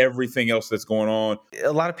look at everything else that's going on.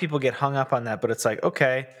 A lot of people get hung up on that, but it's like,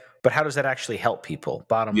 okay, but how does that actually help people?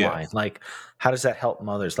 Bottom line, like, how does that help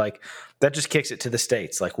mothers? Like, that just kicks it to the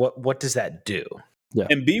states. Like, what does that do? Yeah.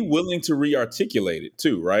 And be willing to re-articulate it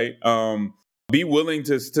too, right? Be willing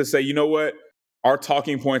to say, you know what? Our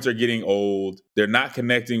talking points are getting old. They're not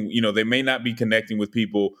connecting. They may not be connecting with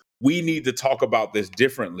people. We need to talk about this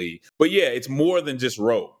differently. But yeah, it's more than just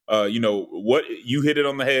Roe. What you hit it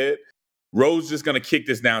on the head. Roe's just going to kick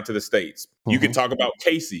this down to the states. You can talk about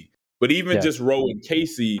Casey, but even just Roe and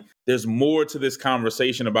Casey, there's more to this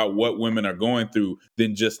conversation about what women are going through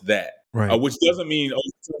than just that. Right. Which doesn't mean those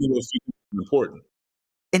things are important.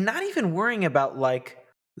 And not even worrying about like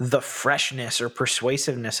the freshness or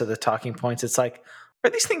persuasiveness of the talking points. It's like, are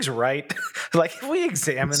these things right? Like, if we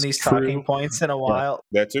examine these talking points in a while.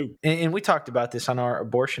 That too. And we talked about this on our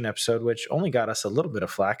abortion episode, which only got us a little bit of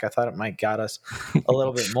flack. I thought it might got us a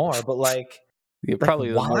little bit more. But like, Yeah, Like, probably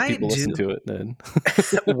the more people listen to it, then.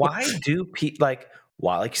 why do people like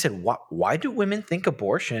you said, why do women think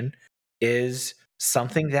abortion is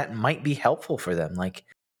something that might be helpful for them? Like,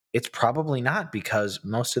 it's probably not, because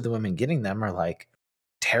most of the women getting them are like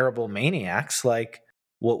terrible maniacs. Like,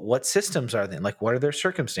 what systems are they in? Like, what are their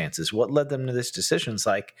circumstances? What led them to this decisions?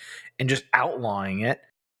 Like, and just outlawing it,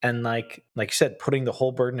 and like you said, putting the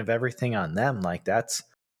whole burden of everything on them. Like, that's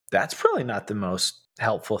probably not the most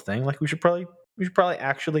helpful thing. Like, we should probably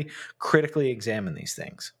actually critically examine these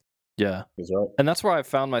things. Yeah. That's right. And that's where I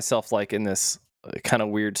found myself like in this kind of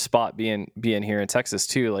weird spot being here in Texas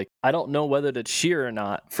too. Like, I don't know whether to cheer or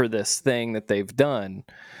not for this thing that they've done,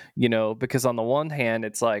 because on the one hand,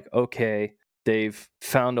 it's like, okay, they've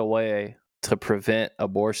found a way to prevent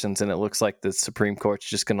abortions, and it looks like the Supreme Court's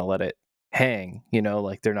just going to let it hang,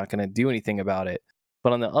 like they're not going to do anything about it.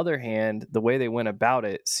 But on the other hand, the way they went about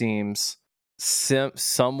it seems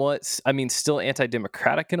somewhat, I mean, still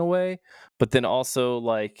anti-democratic in a way, but then also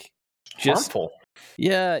like just Harmful.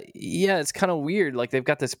 yeah, it's kind of weird. Like, they've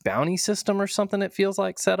got this bounty system or something, it feels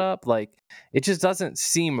like, set up. Like, it just doesn't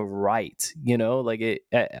seem right, like it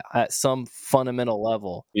at some fundamental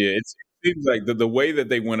level. Yeah, it seems like the way that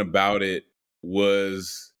they went about it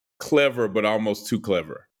was clever, but almost too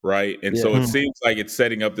clever, right? And so it Yeah. seems like it's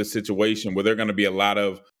setting up this situation where there are going to be a lot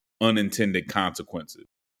of unintended consequences,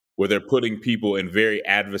 where they're putting people in very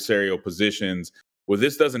adversarial positions. Well,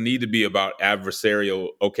 this doesn't need to be about adversarial.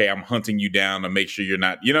 Okay, I'm hunting you down to make sure you're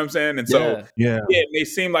not. You know what I'm saying? And so, Yeah. it may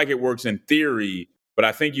seem like it works in theory, but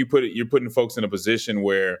I think you're putting folks in a position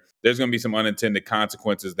where there's going to be some unintended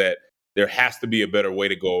consequences that there has to be a better way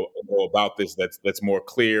to go about this that's more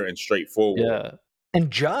clear and straightforward. Yeah. And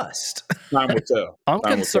just. Time will tell. I'm Time will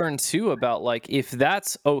tell. concerned too about like if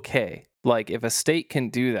that's okay. Like, if a state can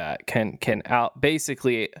do that, can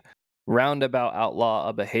basically roundabout outlaw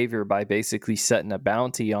a behavior by basically setting a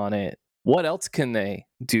bounty on it, what else can they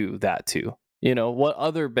do that to? What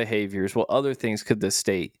other behaviors, what other things could the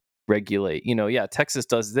state regulate? Texas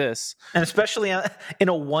does this. And especially in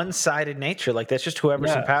a one-sided nature, like that's just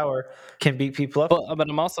whoever's in power can beat people up. But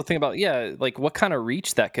I'm also thinking about, like what kind of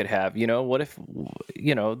reach that could have. What if,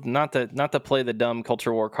 not to play the dumb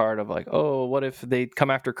culture war card of like, oh, what if they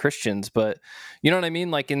come after Christians? But you know what I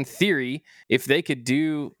mean? Like, in theory, if they could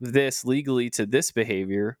do this legally to this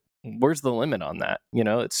behavior, where's the limit on that?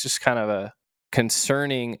 It's just kind of a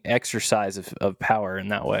concerning exercise of power in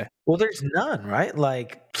that way. Well, there's none, right?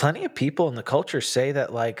 Like, plenty of people in the culture say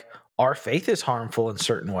that like our faith is harmful in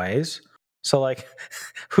certain ways. So like,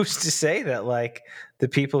 who's to say that like the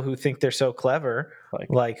people who think they're so clever,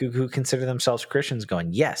 like who consider themselves Christians,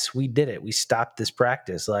 going, yes, we did it, we stopped this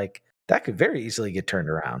practice, like that could very easily get turned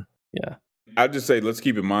around. Yeah. I'd just say, let's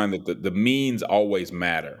keep in mind that the means always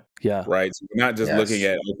matter. Yeah. Right. So we're not just looking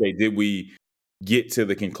at, okay, did we get to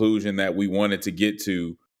the conclusion that we wanted to get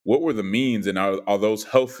to? What were the means, and are those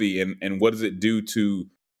healthy, and what does it do to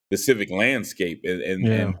the civic landscape and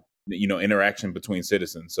interaction between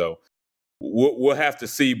citizens? So we'll have to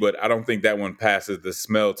see, but I don't think that one passes the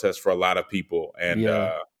smell test for a lot of people, and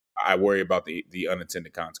I worry about the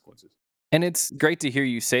unintended consequences. And it's great to hear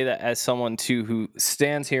you say that as someone too who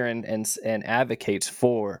stands here and advocates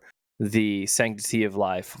for the sanctity of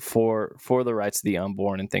life, for the rights of the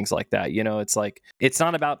unborn and things like that. It's like, it's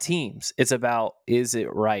not about teams. It's about, is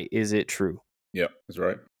it right? Is it true? Yeah, that's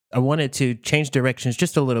right. I wanted to change directions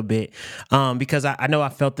just a little bit because I know I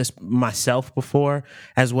felt this myself before,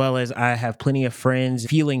 as well as I have plenty of friends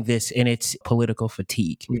feeling this, and it's political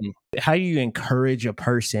fatigue. Mm-hmm. How do you encourage a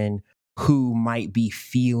person who might be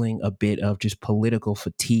feeling a bit of just political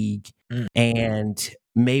fatigue and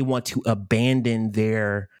may want to abandon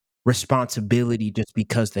their responsibility just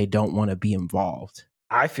because they don't want to be involved?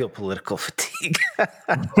 I feel political fatigue.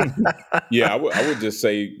 Yeah, I would just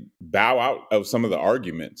say bow out of some of the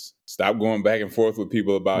arguments. Stop going back and forth with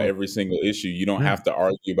people about every single issue. You don't have to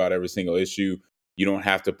argue about every single issue. You don't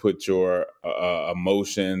have to put your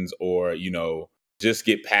emotions or, just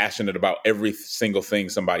get passionate about every single thing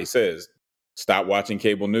somebody says. Stop watching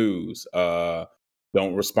cable news.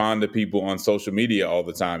 Don't respond to people on social media all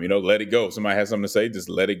the time. Let it go. If somebody has something to say, just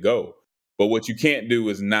let it go. But what you can't do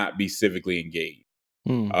is not be civically engaged.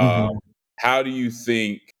 Mm-hmm. How do you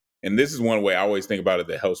think, and this is one way I always think about it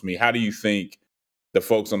that helps me, how do you think the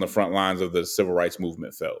folks on the front lines of the civil rights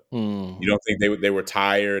movement felt? You don't think they were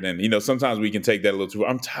tired? And, sometimes we can take that a little too,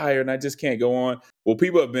 I'm tired and I just can't go on. Well,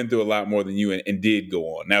 people have been through a lot more than you and did go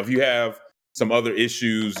on. Now, if you have some other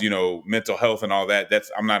issues, mental health and all that,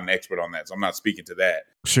 I'm not an expert on that, so I'm not speaking to that.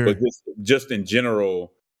 Sure. But just in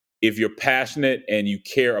general, if you're passionate and you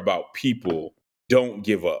care about people, don't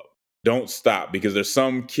give up. Don't stop, because there's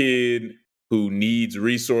some kid who needs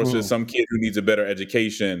resources, some kid who needs a better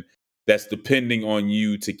education that's depending on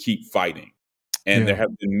you to keep fighting. And there have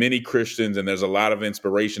been many Christians, and there's a lot of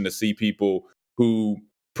inspiration to see people who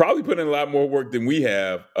probably put in a lot more work than we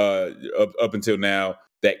have up until now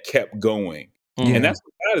that kept going. And that's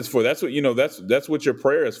what God is for. That's what, that's what your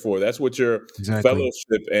prayer is for. That's what your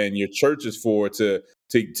fellowship and your church is for, to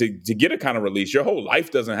get a kind of release. Your whole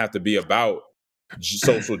life doesn't have to be about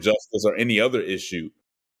social justice or any other issue.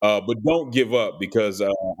 But don't give up, because I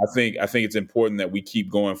think it's important that we keep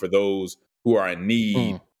going for those who are in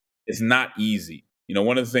need. It's not easy.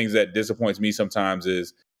 One of the things that disappoints me sometimes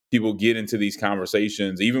is people get into these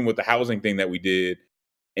conversations, even with the housing thing that we did,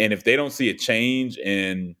 and if they don't see a change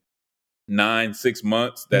in 9-6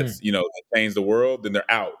 months, that change the world, then they're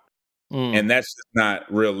out. And that's just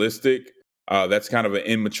not realistic. That's kind of an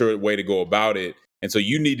immature way to go about it. And so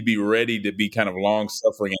you need to be ready to be kind of long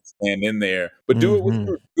suffering and stand in there, but do it with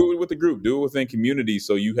the group, do it within community,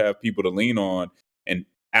 so you have people to lean on, and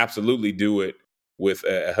absolutely do it with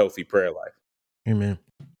a healthy prayer life. Amen.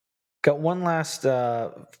 Got one last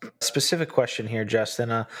specific question here,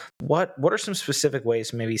 Justin. What are some specific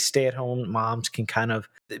ways maybe stay-at-home moms can kind of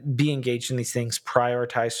be engaged in these things,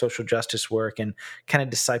 prioritize social justice work, and kind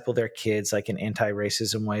of disciple their kids like in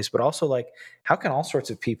anti-racism ways, but also like how can all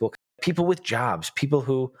sorts of people with jobs, people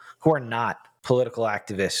who are not political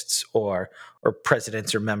activists or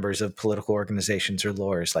presidents or members of political organizations or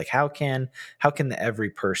lawyers, like how can the every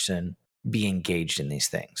person be engaged in these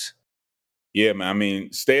things? Yeah, man. I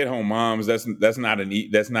mean, stay-at-home moms, that's not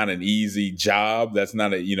an easy job. That's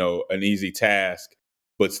not an easy task.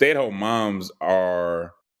 But stay-at-home moms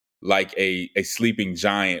are like a sleeping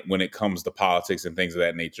giant when it comes to politics and things of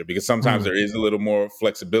that nature, because sometimes there is a little more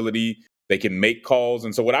flexibility. They can make calls.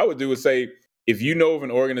 And so what I would do is say, if you know of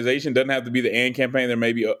an organization, doesn't have to be the AND campaign, there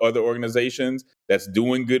may be other organizations that's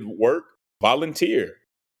doing good work, volunteer.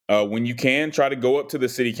 When you can, try to go up to the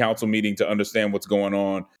city council meeting to understand what's going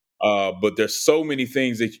on. But there's so many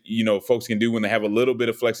things that folks can do when they have a little bit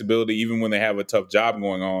of flexibility, even when they have a tough job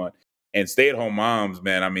going on. And stay-at-home moms,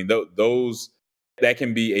 man, I mean, those that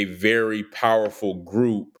can be a very powerful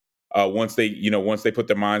group once they put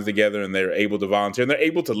their minds together and they're able to volunteer and they're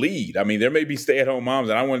able to lead. I mean, there may be stay-at-home moms,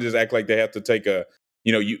 and I want to just act like they have to take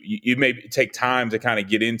you may take time to kind of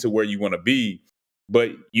get into where you want to be,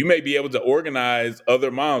 but you may be able to organize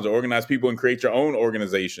other moms or organize people and create your own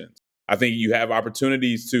organizations. I think you have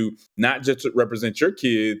opportunities to not just represent your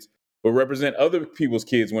kids, but represent other people's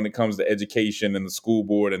kids when it comes to education and the school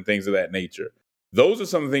board and things of that nature. Those are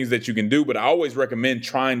some of the things that you can do, but I always recommend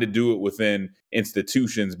trying to do it within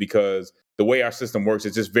institutions, because the way our system works,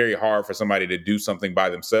 it's just very hard for somebody to do something by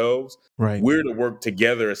themselves. Right. We're to work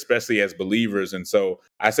together, especially as believers. And so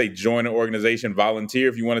I say join an organization, volunteer.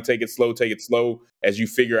 If you want to take it slow as you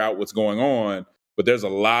figure out what's going on. But there's a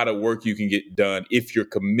lot of work you can get done if you're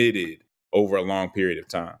committed over a long period of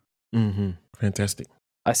time. Fantastic.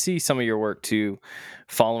 I see some of your work too,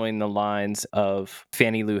 following the lines of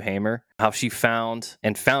Fannie Lou Hamer, how she found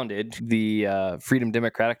and founded the Freedom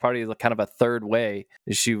Democratic Party, kind of a third way.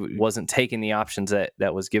 She wasn't taking the options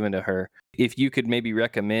that was given to her. If you could maybe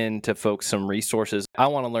recommend to folks some resources, I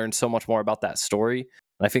want to learn so much more about that story.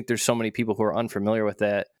 And I think there's so many people who are unfamiliar with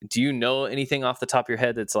that. Do you know anything off the top of your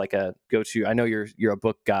head that's like a go-to? I know you're a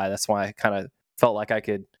book guy. That's why I kind of felt like I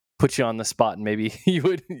could put you on the spot and maybe you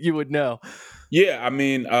would know. Yeah, I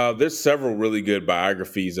mean, there's several really good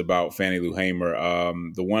biographies about Fannie Lou Hamer.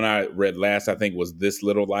 The one I read last, I think, was This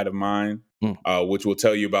Little Light of Mine, which will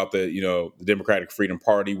tell you about the Democratic Freedom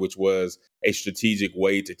Party, which was a strategic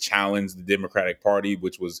way to challenge the Democratic Party,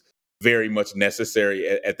 which was very much necessary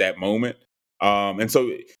at that moment. And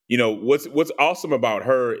so, what's awesome about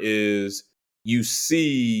her is you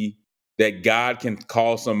see that God can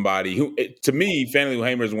call somebody who, to me, Fannie Lou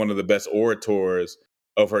Hamer is one of the best orators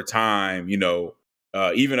of her time,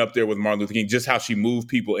 even up there with Martin Luther King, just how she moved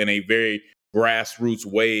people in a very grassroots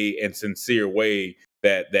way and sincere way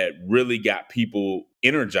that really got people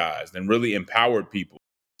energized and really empowered people.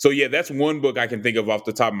 So yeah, that's one book I can think of off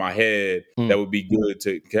the top of my head that would be good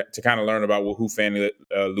to kind of learn about who Fannie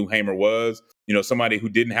Lou Hamer was. Somebody who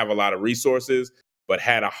didn't have a lot of resources, but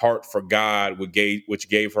had a heart for God, which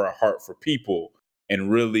gave her a heart for people, and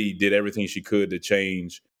really did everything she could to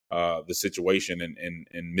change the situation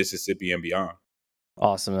in Mississippi and beyond.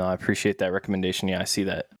 Awesome. I appreciate that recommendation. Yeah, I see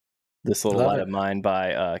that. This Little Light of Mine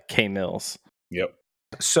by Kay Mills. Yep.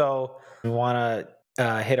 So we want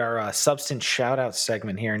to hit our substance shout-out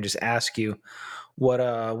segment here and just ask you, what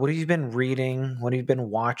have you been reading? What have you been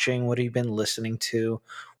watching? What have you been listening to?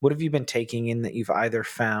 What have you been taking in that you've either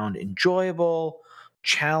found enjoyable,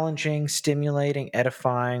 challenging, stimulating,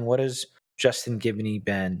 edifying? What has Justin Giboney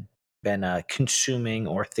been consuming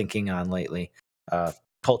or thinking on lately?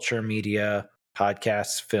 Culture, media,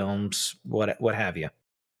 podcasts, films, what have you?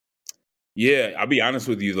 Yeah, I'll be honest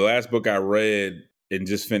with you. The last book I read and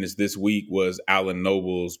just finished this week was Alan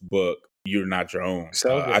Noble's book, You're Not Your Own.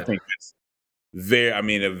 So I good. think that's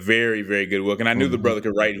a very, very good book. And I knew the brother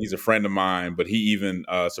could write. He's a friend of mine, but he even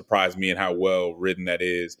surprised me in how well written that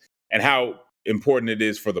is and how important it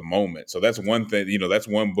is for the moment. So that's one thing, that's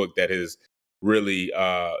one book that has really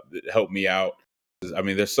helped me out. I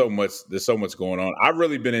mean, there's so much going on. I've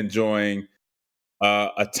really been enjoying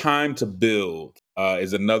A Time to Build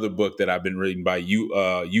is another book that I've been reading by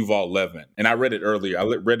Yuval Levin. And I read it earlier. I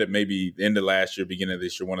read it maybe the end of last year, beginning of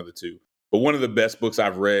this year, one of the two. But one of the best books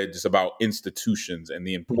I've read just about institutions and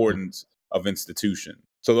the importance of institution.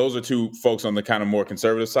 So those are two folks on the kind of more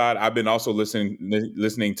conservative side. I've been also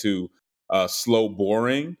listening to Slow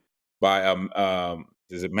Boring by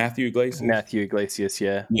is it Matthew Iglesias? Matthew Iglesias,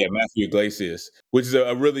 yeah. Yeah, Matthew Iglesias, which is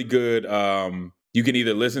a really good you can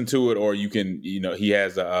either listen to it or you can, he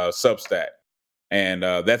has a Substack. And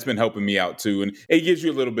that's been helping me out too. And it gives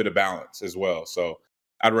you a little bit of balance as well. So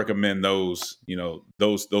I'd recommend those,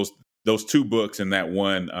 those two books and that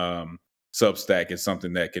one Substack is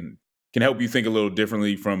something that can help you think a little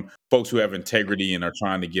differently from folks who have integrity and are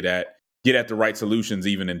trying to get at the right solutions,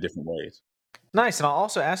 even in different ways. Nice. And I'll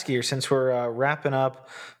also ask you, since we're wrapping up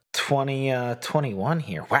 2021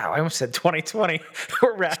 here. Wow, I almost said 2020.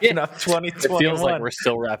 We're wrapping up 2021. It feels like we're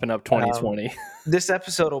still wrapping up 2020. This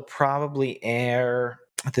episode will probably air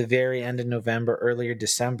at the very end of November, earlier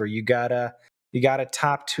December. You got a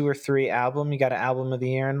top 2 or 3 album? You got an album of the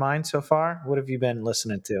year in mind so far? What have you been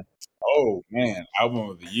listening to? Oh man, album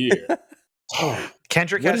of the year.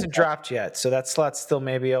 Kendrick hasn't dropped yet, so that slot's still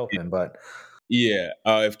maybe open. But yeah,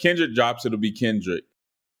 if Kendrick drops, it'll be Kendrick.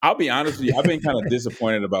 I'll be honest with you, I've been kind of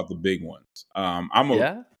disappointed about the big ones.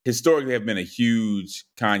 Historically have been a huge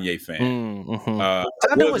Kanye fan.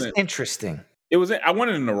 That was interesting. I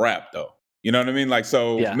wanted him to rap though. You know what I mean? Like,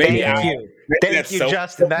 so maybe Thank you,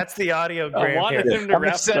 Justin. That's the audiogram. I wanted him to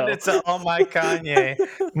rap, send it to all my Kanye,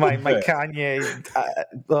 my Kanye,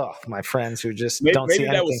 my friends who just don't see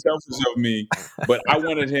anything. Maybe that was selfish of me, but I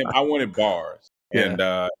wanted bars. Yeah. And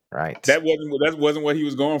right. That wasn't what he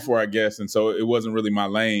was going for, I guess. And so it wasn't really my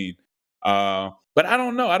lane. But I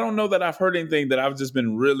don't know. I don't know that I've heard anything that I've just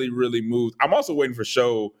been really, really moved. I'm also waiting for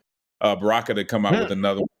Baraka to come out with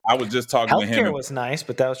another one. I was just talking to him. Healthcare was nice,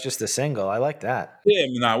 but that was just a single. I like that.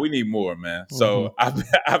 Yeah, we need more, man. So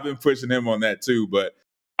I've been pushing him on that too. But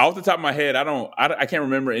off the top of my head, I can't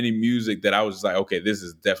remember any music that I was just like, okay, this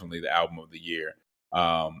is definitely the album of the year.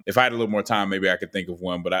 If I had a little more time, maybe I could think of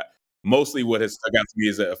one. But mostly what has stuck out to me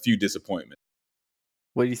is a few disappointments.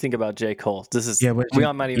 What do you think about J. Cole? This is I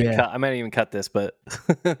might even cut this, but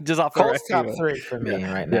just off Cole's top 3 for me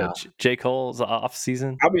right now. J. Cole's off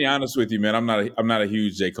season. I'll be honest with you, man. I'm not a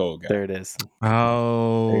huge J. Cole guy. There it is.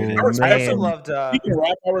 Oh, man. I also loved. He can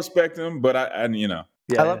rap. I respect him, but I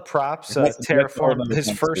love Props. Terraform.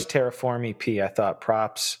 His first Terraform EP. I thought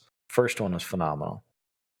Props' first one was phenomenal.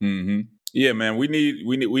 Mm-hmm. Yeah, man. We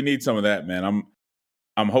need some of that, man.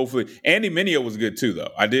 I'm hopefully Andy Mineo was good too,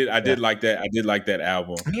 though. I did like that. I did like that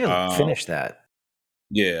album. I need to finish that.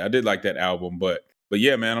 Yeah, I did like that album, but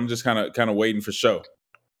yeah, man, I'm just kind of waiting for show.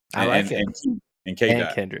 I like it. And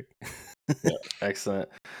K-Dot. Kendrick. Excellent.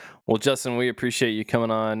 Well, Justin, we appreciate you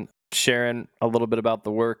coming on, sharing a little bit about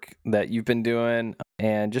the work that you've been doing,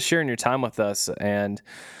 and just sharing your time with us and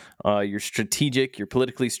your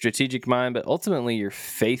politically strategic mind, but ultimately your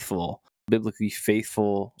biblically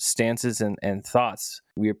faithful stances and thoughts.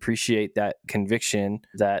 We appreciate that conviction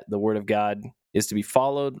that the Word of God is to be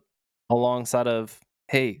followed alongside of,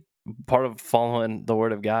 hey, part of following the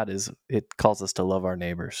Word of God is it calls us to love our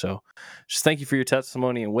neighbor. So just thank you for your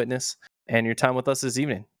testimony and witness and your time with us this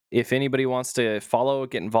evening. If anybody wants to follow,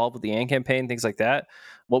 get involved with the AND campaign, things like that,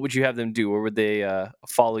 what would you have them do? Where would they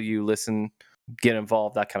follow you, listen, get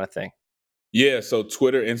involved, that kind of thing? Yeah, so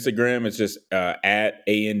Twitter, Instagram, it's just at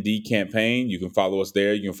AND campaign. You can follow us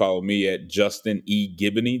there. You can follow me at Justin E.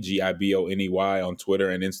 Giboney, Giboney on Twitter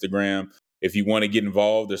and Instagram. If you want to get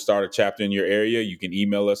involved or start a chapter in your area, you can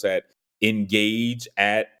email us at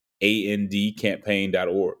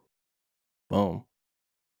engage@andcampaign.org. Boom.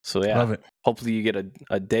 So yeah, love it. Hopefully you get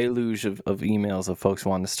a deluge of emails of folks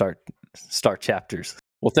wanting to start chapters.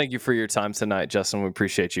 Well, thank you for your time tonight, Justin. We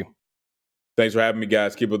appreciate you. Thanks for having me,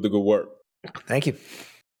 guys. Keep up the good work. Thank you.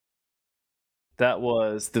 That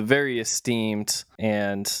was the very esteemed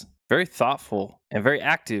and very thoughtful and very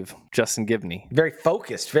active Justin Giboney. Very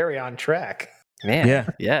focused, very on track.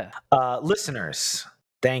 Man, yeah. Listeners,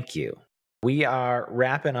 thank you. We are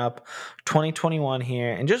wrapping up 2021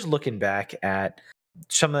 here and just looking back at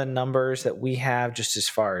some of the numbers that we have just as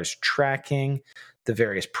far as tracking the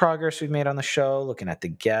various progress we've made on the show, looking at the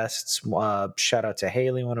guests. Shout out to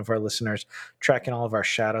Haley, one of our listeners, tracking all of our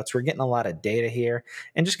shout outs. We're getting a lot of data here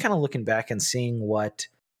and just kind of looking back and seeing what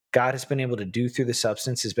God has been able to do through the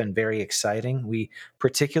substance has been very exciting. We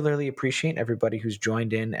particularly appreciate everybody who's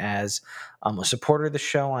joined in as a supporter of the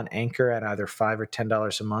show on Anchor at either $5 or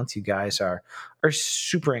 $10 a month. You guys are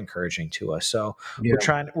super encouraging to us. So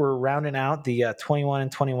we're rounding out the 21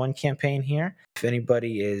 and 21 campaign here. If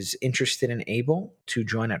anybody is interested and able to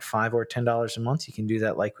join at $5 or $10 a month, you can do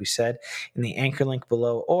that, like we said, in the Anchor link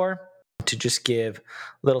below, or to just give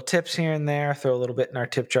little tips here and there, throw a little bit in our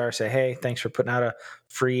tip jar, say, hey, thanks for putting out a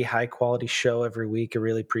free, high-quality show every week. I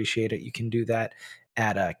really appreciate it. You can do that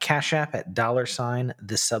at Cash App at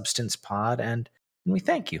 $TheSubstancePod, and we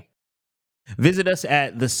thank you. Visit us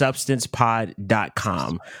at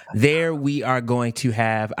thesubstancepod.com. There we are going to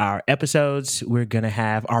have our episodes. We're going to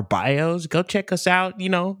have our bios. Go check us out,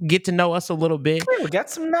 get to know us a little bit. Yeah, we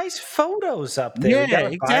got some nice photos up there. Yeah,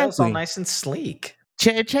 we got our bios all exactly. nice and sleek.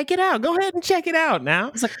 Check it out. Go ahead and check it out now.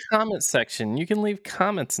 There's a comment section. You can leave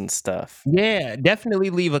comments and stuff. Yeah, definitely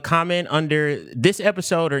leave a comment under this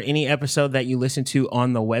episode or any episode that you listen to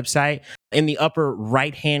on the website. In the upper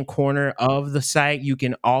right-hand corner of the site, you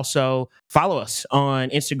can also follow us on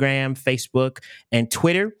Instagram, Facebook, and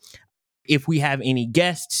Twitter. If we have any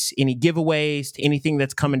guests, any giveaways, anything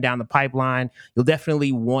that's coming down the pipeline, you'll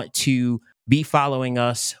definitely want to be following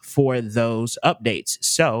us for those updates.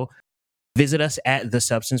 So visit us at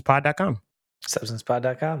thesubstancepod.com.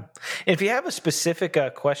 Substancepod.com. And if you have a specific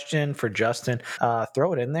question for Justin,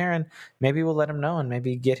 throw it in there and maybe we'll let him know and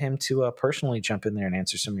maybe get him to personally jump in there and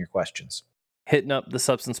answer some of your questions. Hitting up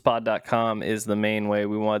thesubstancepod.com is the main way.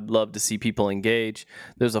 We would love to see people engage.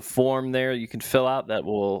 There's a form there you can fill out that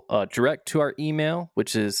will direct to our email,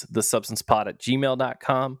 which is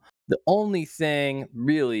thesubstancepod@gmail.com. The only thing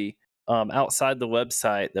really outside the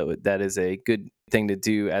website that is a good thing to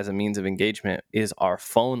do as a means of engagement is our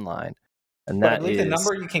phone line. And that is the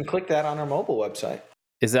number. You can click that on our mobile website.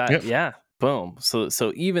 Is that Yep. Yeah, boom.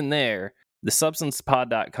 So even there,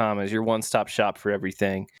 thesubstancepod.com is your one-stop shop for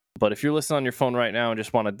everything. But if you're listening on your phone right now and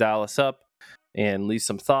just want to dial us up and leave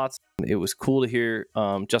some thoughts, it was cool to hear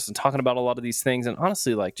Justin talking about a lot of these things, and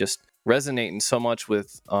honestly, like, just resonating so much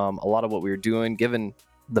with a lot of what we were doing, given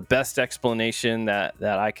the best explanation that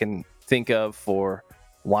I can think of for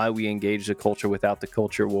why we engage the culture without the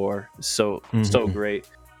culture war. So great.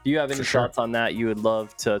 Do you have any thoughts on that you would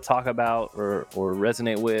love to talk about or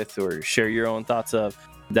resonate with or share your own thoughts of?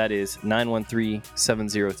 That is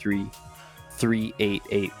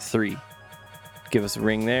 913-703-3883. Give us a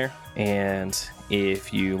ring there, and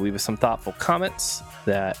if you leave us some thoughtful comments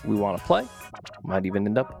that we want to play, might even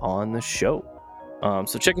end up on the show.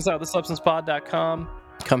 So check us out, thesubstancepod.com.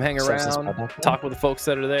 Come hang around, talk with the folks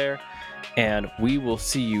that are there, and we will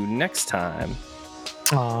see you next time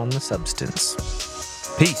on The Substance.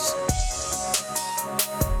 Peace.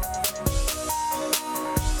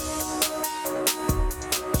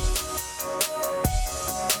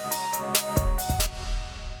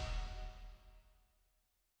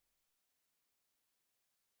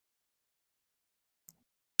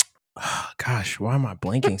 Oh, gosh, why am I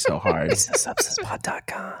blanking so hard? It's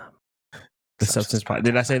thesubstancepod.com. The Substance Pod.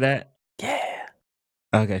 Did I say that? Yeah.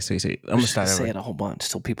 Okay, sweet. I'm gonna start say over. it a whole bunch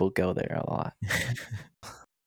till people go there a lot.